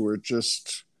folks who are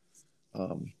just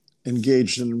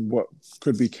engaged in what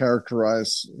could be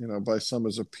characterized, by some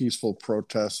as a peaceful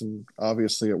protest. And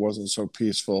obviously it wasn't so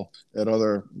peaceful at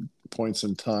other points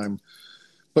in time.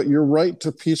 But your right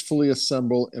to peacefully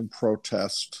assemble and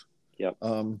protest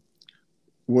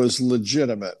was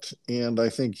legitimate. And I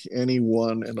think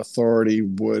anyone in authority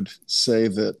would say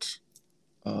that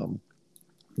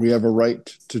we have a right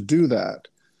to do that.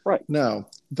 Right. Now,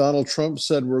 Donald Trump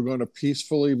said we're going to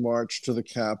peacefully march to the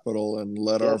Capitol and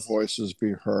let our voices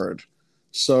be heard.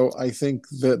 So I think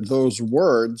that those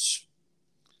words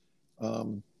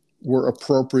were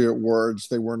appropriate words.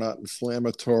 They were not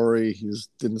inflammatory. He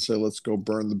didn't say, let's go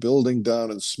burn the building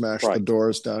down and smash the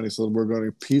doors down. He said, we're going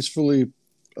to peacefully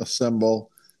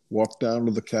assemble, walk down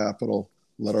to the Capitol,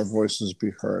 let our voices be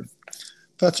heard.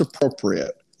 That's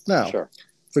appropriate. Now,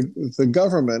 the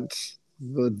government,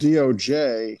 the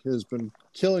DOJ, has been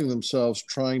killing themselves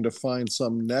trying to find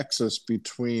some nexus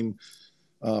between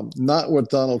not what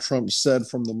Donald Trump said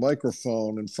from the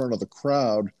microphone in front of the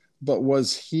crowd, but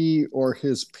was he or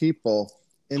his people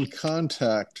in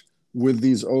contact with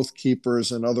these Oath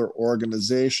Keepers and other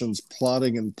organizations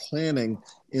plotting and planning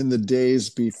in the days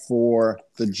before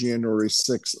the January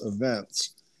 6th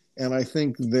events. And I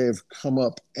think they've come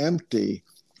up empty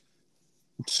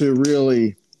to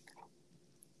really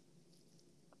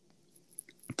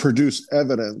produce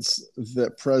evidence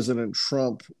that President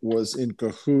Trump was in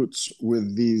cahoots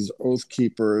with these Oath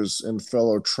Keepers and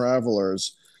fellow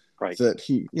travelers. Right. That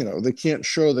they can't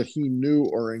show that he knew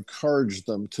or encouraged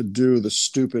them to do the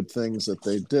stupid things that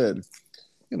they did.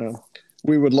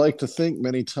 We would like to think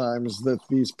many times that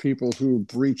these people who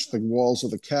breached the walls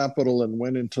of the Capitol and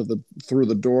went through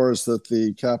the doors that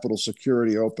the Capitol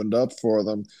security opened up for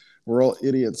them were all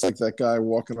idiots, like that guy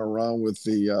walking around with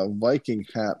the Viking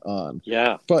hat on.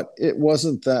 Yeah. But it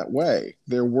wasn't that way.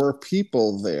 There were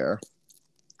people there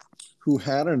who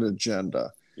had an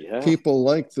agenda. Yeah. People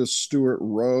like the Stewart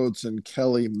Rhodes and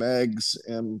Kelly Meggs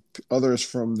and others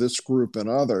from this group and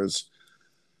others,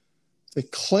 they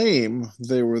claim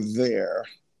they were there,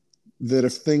 that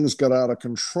if things got out of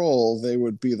control, they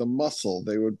would be the muscle,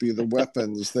 they would be the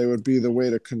weapons, they would be the way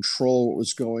to control what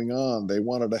was going on. They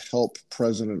wanted to help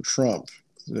President Trump.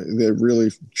 They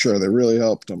really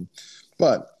helped him.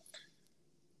 But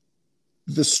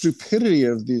the stupidity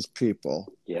of these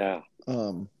people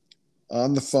on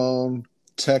the phone,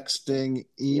 texting,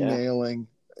 emailing,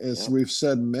 as we've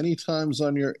said many times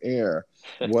on your air,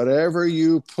 whatever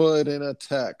you put in a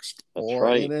text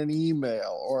or in an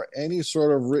email or any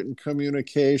sort of written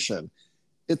communication,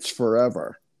 it's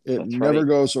forever. It never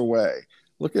goes away.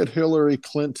 Look at Hillary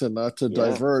Clinton, not to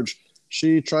diverge.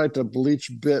 She tried to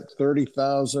bleach bit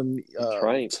 30,000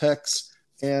 texts,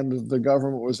 and the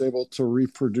government was able to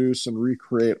reproduce and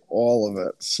recreate all of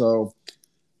it. So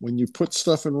when you put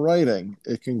stuff in writing,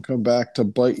 it can come back to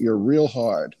bite you real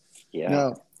hard.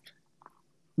 Now,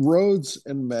 Rhodes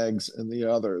and Meggs and the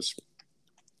others,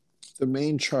 the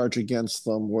main charge against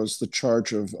them was the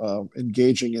charge of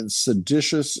engaging in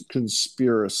seditious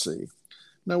conspiracy.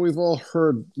 Now, we've all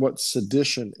heard what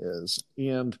sedition is,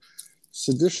 and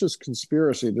seditious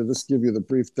conspiracy, to just give you the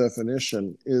brief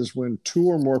definition, is when two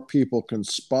or more people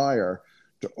conspire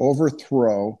to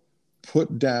overthrow,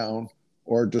 put down,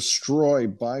 or destroy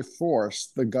by force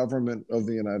the government of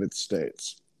the United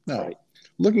States. Now,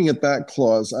 looking at that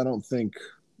clause, I don't think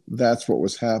that's what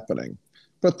was happening.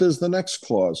 But there's the next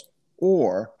clause,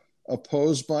 or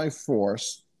oppose by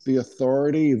force the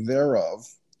authority thereof,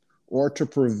 or to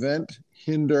prevent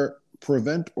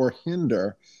or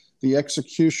hinder the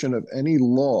execution of any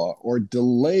law or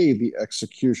delay the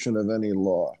execution of any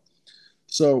law.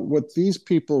 So what these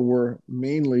people were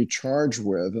mainly charged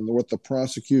with, and what the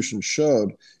prosecution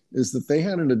showed, is that they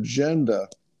had an agenda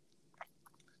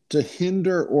to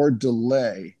hinder or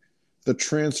delay the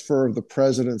transfer of the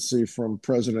presidency from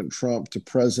President Trump to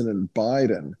President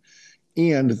Biden,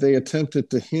 and they attempted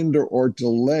to hinder or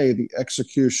delay the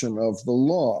execution of the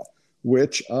law,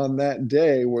 which on that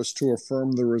day was to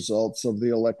affirm the results of the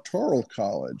Electoral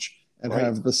College and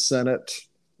have the Senate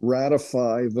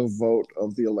ratify the vote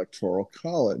of the Electoral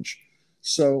College.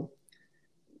 So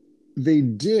they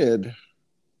did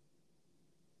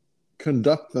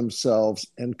conduct themselves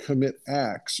and commit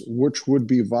acts which would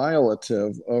be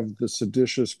violative of the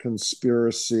seditious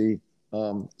conspiracy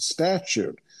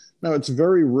statute. Now, it's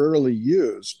very rarely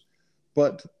used,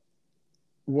 but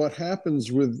what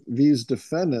happens with these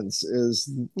defendants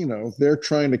is, they're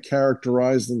trying to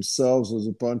characterize themselves as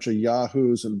a bunch of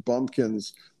yahoos and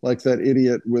bumpkins, like that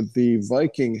idiot with the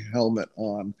Viking helmet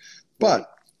on.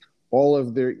 But all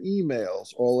of their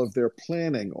emails, all of their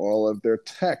planning, all of their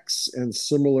texts and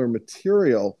similar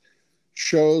material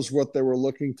shows what they were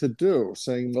looking to do,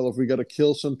 saying, well, if we got to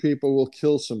kill some people, we'll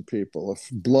kill some people. If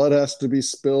blood has to be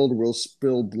spilled, we'll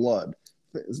spill blood.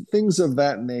 Things of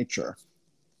that nature.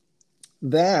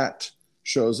 That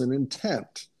shows an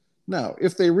intent. Now,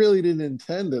 if they really didn't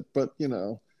intend it, but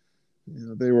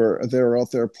they were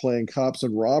out there playing cops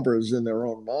and robbers in their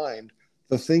own mind,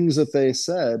 the things that they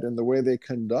said and the way they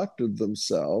conducted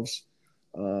themselves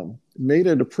made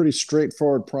it a pretty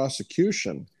straightforward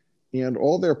prosecution. And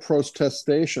all their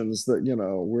protestations that,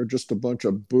 we're just a bunch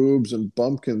of boobs and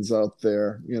bumpkins out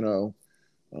there,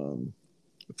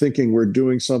 thinking we're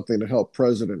doing something to help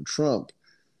President Trump,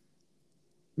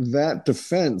 that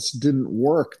defense didn't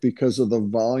work because of the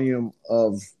volume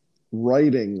of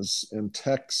writings and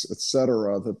texts,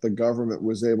 etc., that the government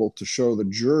was able to show the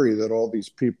jury that all these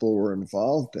people were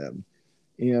involved in.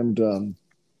 And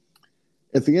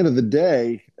at the end of the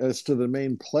day, as to the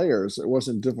main players, it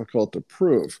wasn't difficult to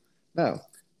prove. Now,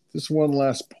 just one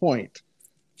last point.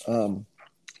 Of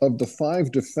the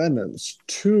 5 defendants,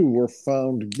 2 were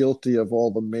found guilty of all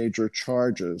the major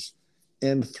charges,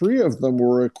 and 3 of them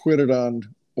were acquitted on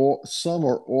some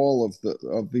or all of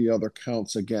the other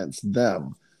counts against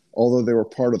them, although they were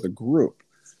part of the group.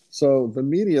 So the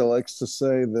media likes to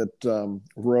say that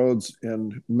Rhodes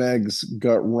and Meggs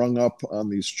got rung up on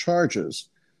these charges.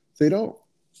 They don't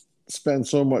spend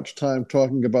so much time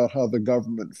talking about how the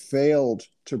government failed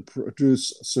to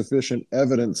produce sufficient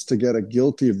evidence to get a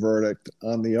guilty verdict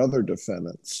on the other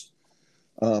defendants,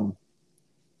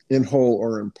 in whole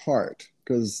or in part,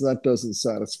 because that doesn't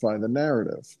satisfy the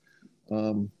narrative.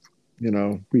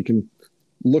 We can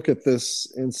look at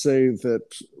this and say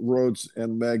that Rhodes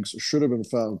and Meggs should have been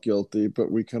found guilty,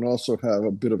 but we can also have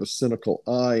a bit of a cynical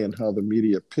eye in how the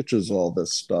media pitches all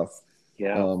this stuff.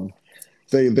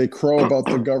 They crow about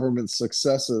the government's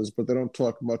successes, but they don't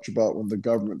talk much about when the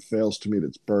government fails to meet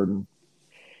its burden.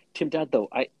 Tim Dodd, though,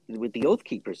 with the Oath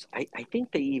Keepers, I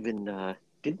think they even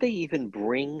did they even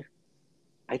bring?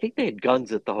 I think they had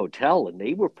guns at the hotel, and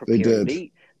they were prepared. They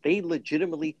did. They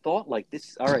legitimately thought, like,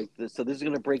 this. All right, so this is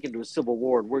going to break into a civil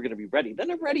war, and we're going to be ready. They're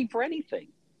not ready for anything.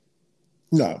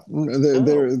 No,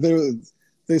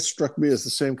 they struck me as the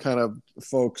same kind of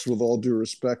folks, with all due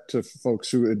respect to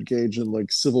folks who engage in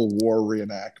like Civil War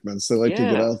reenactments. They like to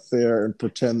get out there and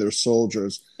pretend they're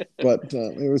soldiers. But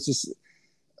it was just,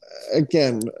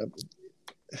 again,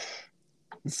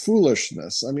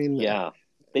 foolishness. I mean,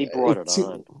 They brought it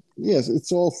on. Yes,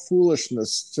 it's all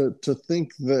foolishness to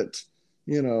think that,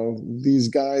 these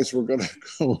guys were going to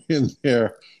go in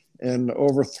there and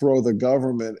overthrow the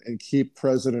government and keep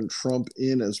President Trump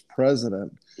in as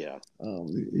president. Yeah.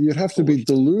 You'd have to be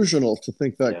delusional to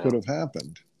think that could have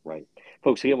happened. Right.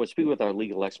 Folks, again, we're speaking with our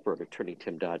legal expert, attorney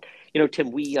Tim Dodd. Tim,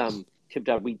 Tim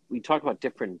Dodd, we talk about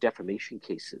different defamation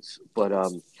cases, but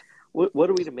what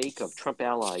are we to make of Trump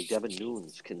ally Devin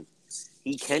Nunes?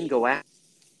 He can go after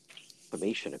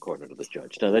defamation, according to the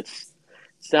judge. Now, it's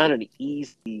not an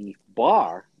easy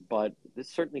bar, but this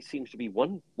certainly seems to be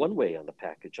one way on the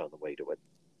package on the way to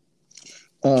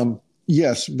it.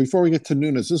 Yes. Before we get to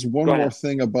Nunes, there's one more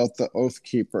thing about the Oath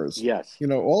Keepers. Yes.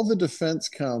 All the defense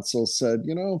counsel said,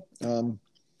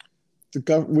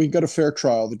 we got a fair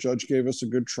trial. The judge gave us a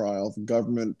good trial. The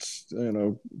government,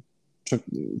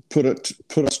 put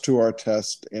us to our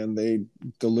test, and they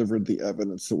delivered the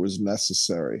evidence that was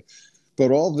necessary.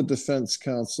 But all the defense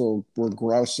counsel were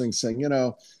grousing, saying,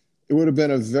 it would have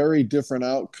been a very different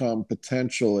outcome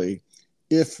potentially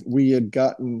if we had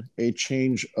gotten a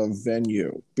change of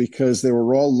venue, because they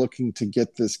were all looking to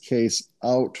get this case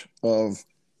out of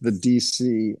the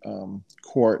DC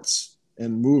courts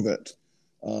and move it.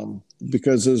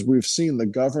 Because as we've seen, the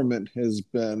government has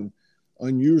been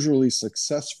unusually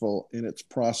successful in its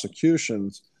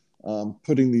prosecutions,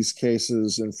 putting these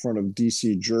cases in front of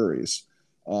DC juries.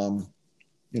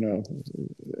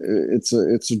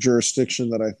 It's a jurisdiction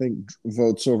that I think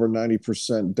votes over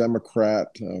 90% Democrat.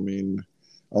 I mean,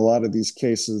 a lot of these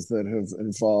cases that have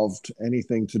involved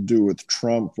anything to do with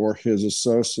Trump or his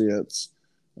associates,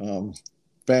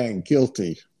 bang,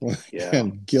 guilty. Yeah.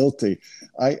 Guilty.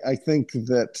 I think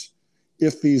that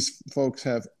if these folks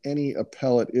have any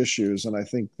appellate issues, and I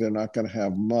think they're not going to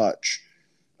have much,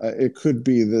 it could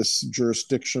be this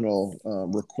jurisdictional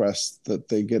request that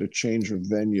they get a change of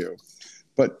venue.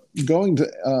 But going to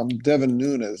Devin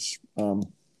Nunes,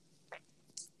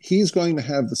 he's going to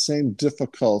have the same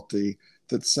difficulty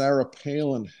that Sarah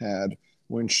Palin had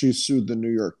when she sued the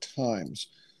New York Times.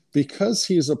 Because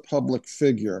he's a public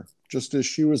figure, just as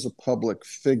she was a public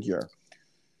figure,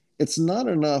 it's not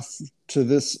enough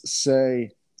to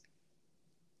say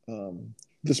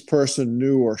this person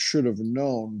knew or should have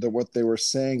known that what they were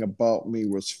saying about me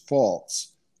was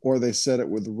false, or they said it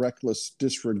with reckless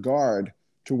disregard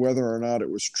to whether or not it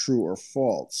was true or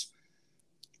false.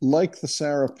 Like the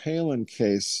Sarah Palin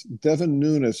case, Devin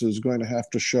Nunes is going to have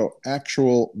to show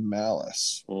actual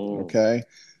malice, okay?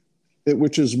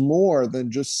 Which is more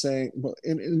than just saying, well,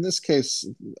 in this case,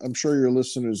 I'm sure your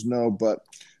listeners know, but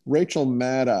Rachel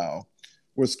Maddow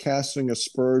was casting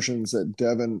aspersions at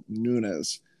Devin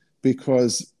Nunes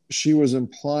because she was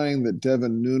implying that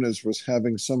Devin Nunes was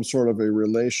having some sort of a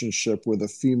relationship with a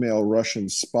female Russian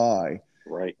spy.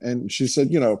 Right. And she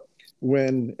said,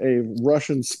 when a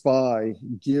Russian spy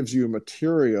gives you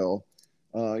material,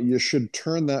 you should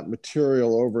turn that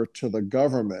material over to the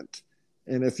government.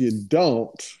 And if you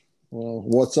don't, well,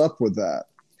 what's up with that?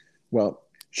 Well,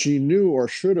 she knew or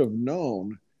should have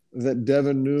known that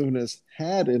Devin Nunes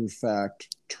had, in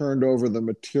fact, turned over the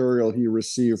material he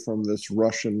received from this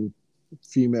Russian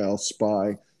female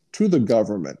spy to the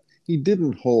government. He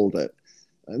didn't hold it.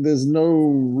 There's no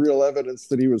real evidence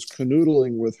that he was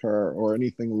canoodling with her or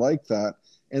anything like that,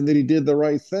 and that he did the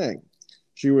right thing.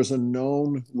 She was a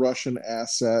known Russian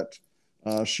asset.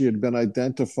 She had been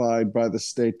identified by the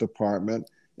State Department,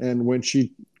 and when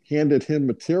she handed him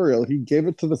material, he gave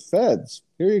it to the feds.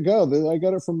 Here you go. I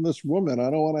got it from this woman. I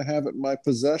don't want to have it in my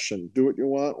possession. Do what you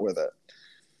want with it.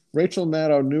 Rachel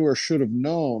Maddow knew or should have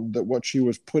known that what she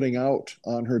was putting out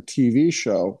on her TV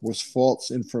show was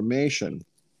false information.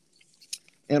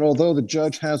 And although the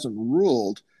judge hasn't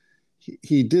ruled,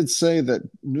 he did say that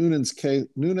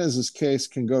Nunes's case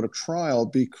can go to trial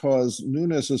because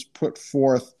Nunes has put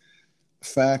forth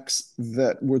facts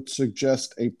that would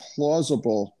suggest a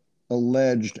plausible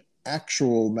alleged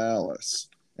actual malice.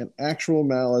 And actual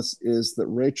malice is that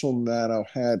Rachel Maddow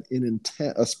had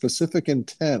a specific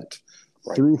intent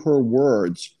through her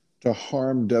words to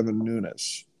harm Devin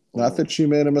Nunes. Not that she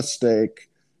made a mistake,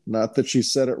 not that she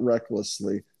said it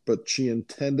recklessly, but she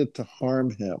intended to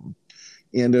harm him.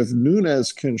 And if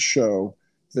Nunes can show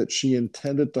that she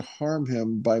intended to harm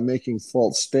him by making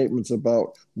false statements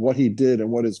about what he did and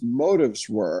what his motives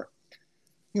were,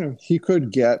 he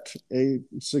could get a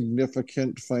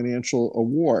significant financial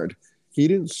award. He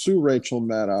didn't sue Rachel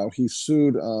Maddow. He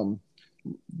sued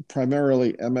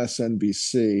primarily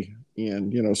MSNBC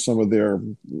and, some of their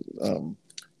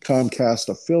Comcast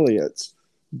affiliates.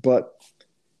 But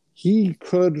he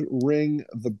could ring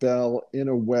the bell in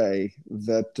a way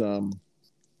that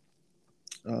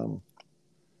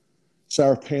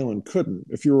Sarah Palin couldn't.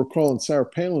 If you recall, in Sarah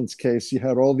Palin's case, you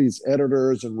had all these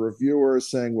editors and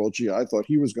reviewers saying, well, gee, I thought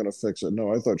he was going to fix it.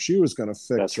 No, I thought she was going to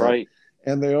fix it. That's right.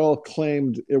 And they all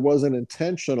claimed it wasn't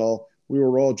intentional. We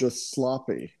were all just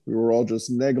sloppy. We were all just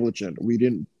negligent. We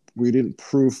didn't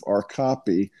proof our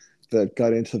copy that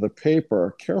got into the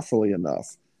paper carefully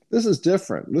enough. This is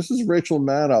different. This is Rachel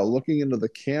Maddow looking into the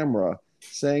camera,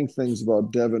 saying things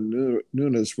about Devin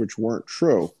Nunes which weren't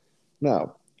true.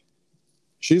 Now,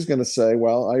 she's going to say,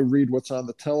 well, I read what's on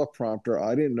the teleprompter.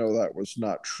 I didn't know that was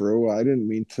not true. I didn't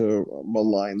mean to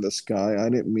malign this guy. I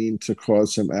didn't mean to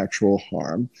cause him actual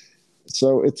harm.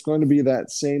 So it's going to be that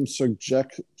same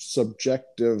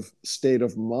subjective state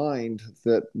of mind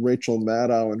that Rachel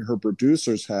Maddow and her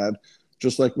producers had,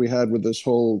 just like we had with this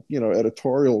whole,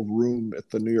 editorial room at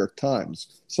the New York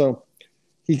Times. So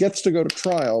he gets to go to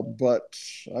trial, but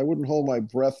I wouldn't hold my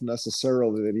breath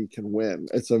necessarily that he can win.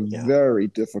 It's a very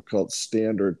difficult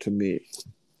standard to meet.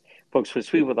 Folks, we're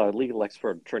speaking with our legal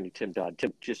expert, attorney Tim Dodd.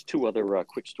 Tim, just two other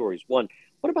quick stories. One,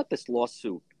 what about this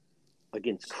lawsuit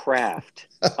against Kraft?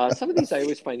 Some of these I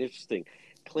always find interesting.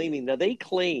 They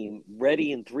claim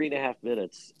ready in 3.5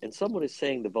 minutes, and someone is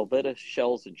saying the Velveeta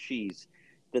shells and cheese,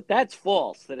 that's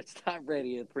false, that it's not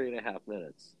ready in 3.5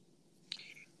 minutes.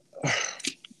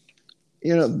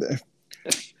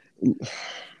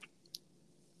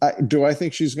 Do I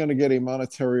think she's going to get a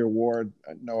monetary award?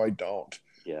 No, I don't.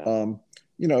 Yeah.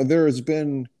 There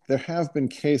have been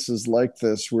cases like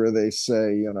this where they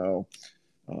say,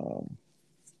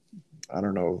 I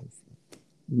don't know,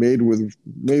 made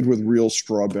with real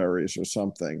strawberries or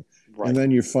something. Right. And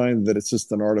then you find that it's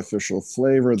just an artificial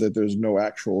flavor, that there's no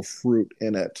actual fruit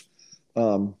in it.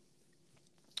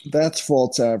 That's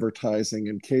false advertising,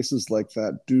 and cases like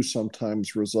that do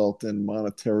sometimes result in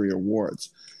monetary awards.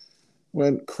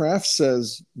 When Kraft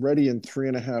says ready in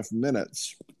 3.5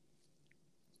 minutes,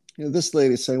 this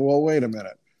lady's saying, well, wait a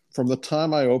minute. From the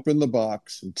time I open the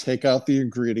box and take out the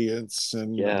ingredients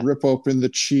and rip open the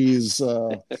cheese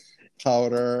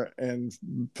powder and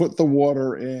put the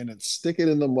water in and stick it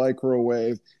in the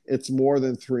microwave, it's more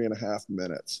than 3.5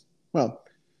 minutes. Well,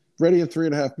 ready in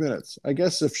 3.5 minutes. I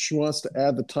guess if she wants to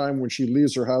add the time when she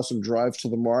leaves her house and drives to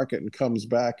the market and comes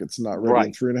back, it's not ready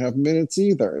in 3.5 minutes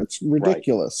either. It's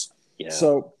ridiculous. Right. Yeah.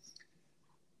 So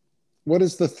what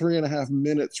is the 3.5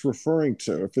 minutes referring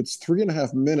to? If it's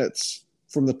 3.5 minutes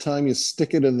from the time you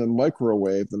stick it in the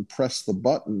microwave and press the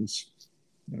buttons,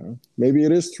 maybe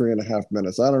it is 3.5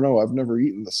 minutes. I don't know. I've never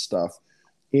eaten the stuff.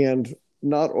 And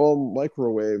not all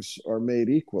microwaves are made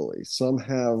equally. Some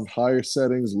have higher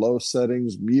settings, low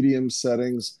settings, medium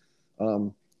settings.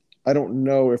 I don't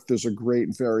know if there's a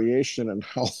great variation in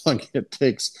how long it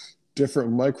takes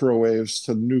different microwaves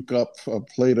to nuke up a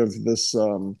plate of this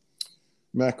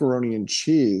macaroni and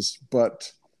cheese,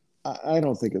 but I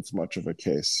don't think it's much of a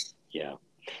case. Yeah.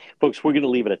 Folks, we're going to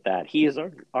leave it at that. He is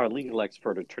our legal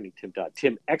expert, attorney Tim Dodd.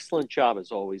 Tim, excellent job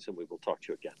as always, and we will talk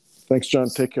to you again. Thanks, John.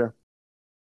 Take care.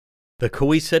 The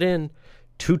Coesit Inn,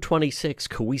 226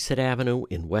 Coesit Avenue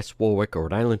in West Warwick,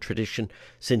 Rhode Island tradition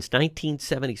since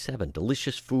 1977.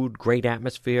 Delicious food, great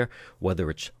atmosphere, whether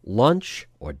it's lunch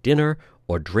or dinner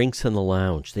or drinks in the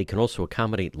lounge. They can also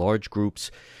accommodate large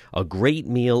groups. A great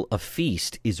meal, a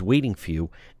feast, is waiting for you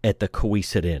at the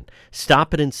Coesit Inn.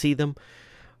 Stop in and see them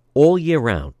all year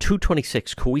round.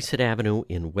 226 Coesit Avenue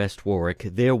in West Warwick.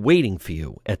 They're waiting for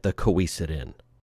you at the Coesit Inn.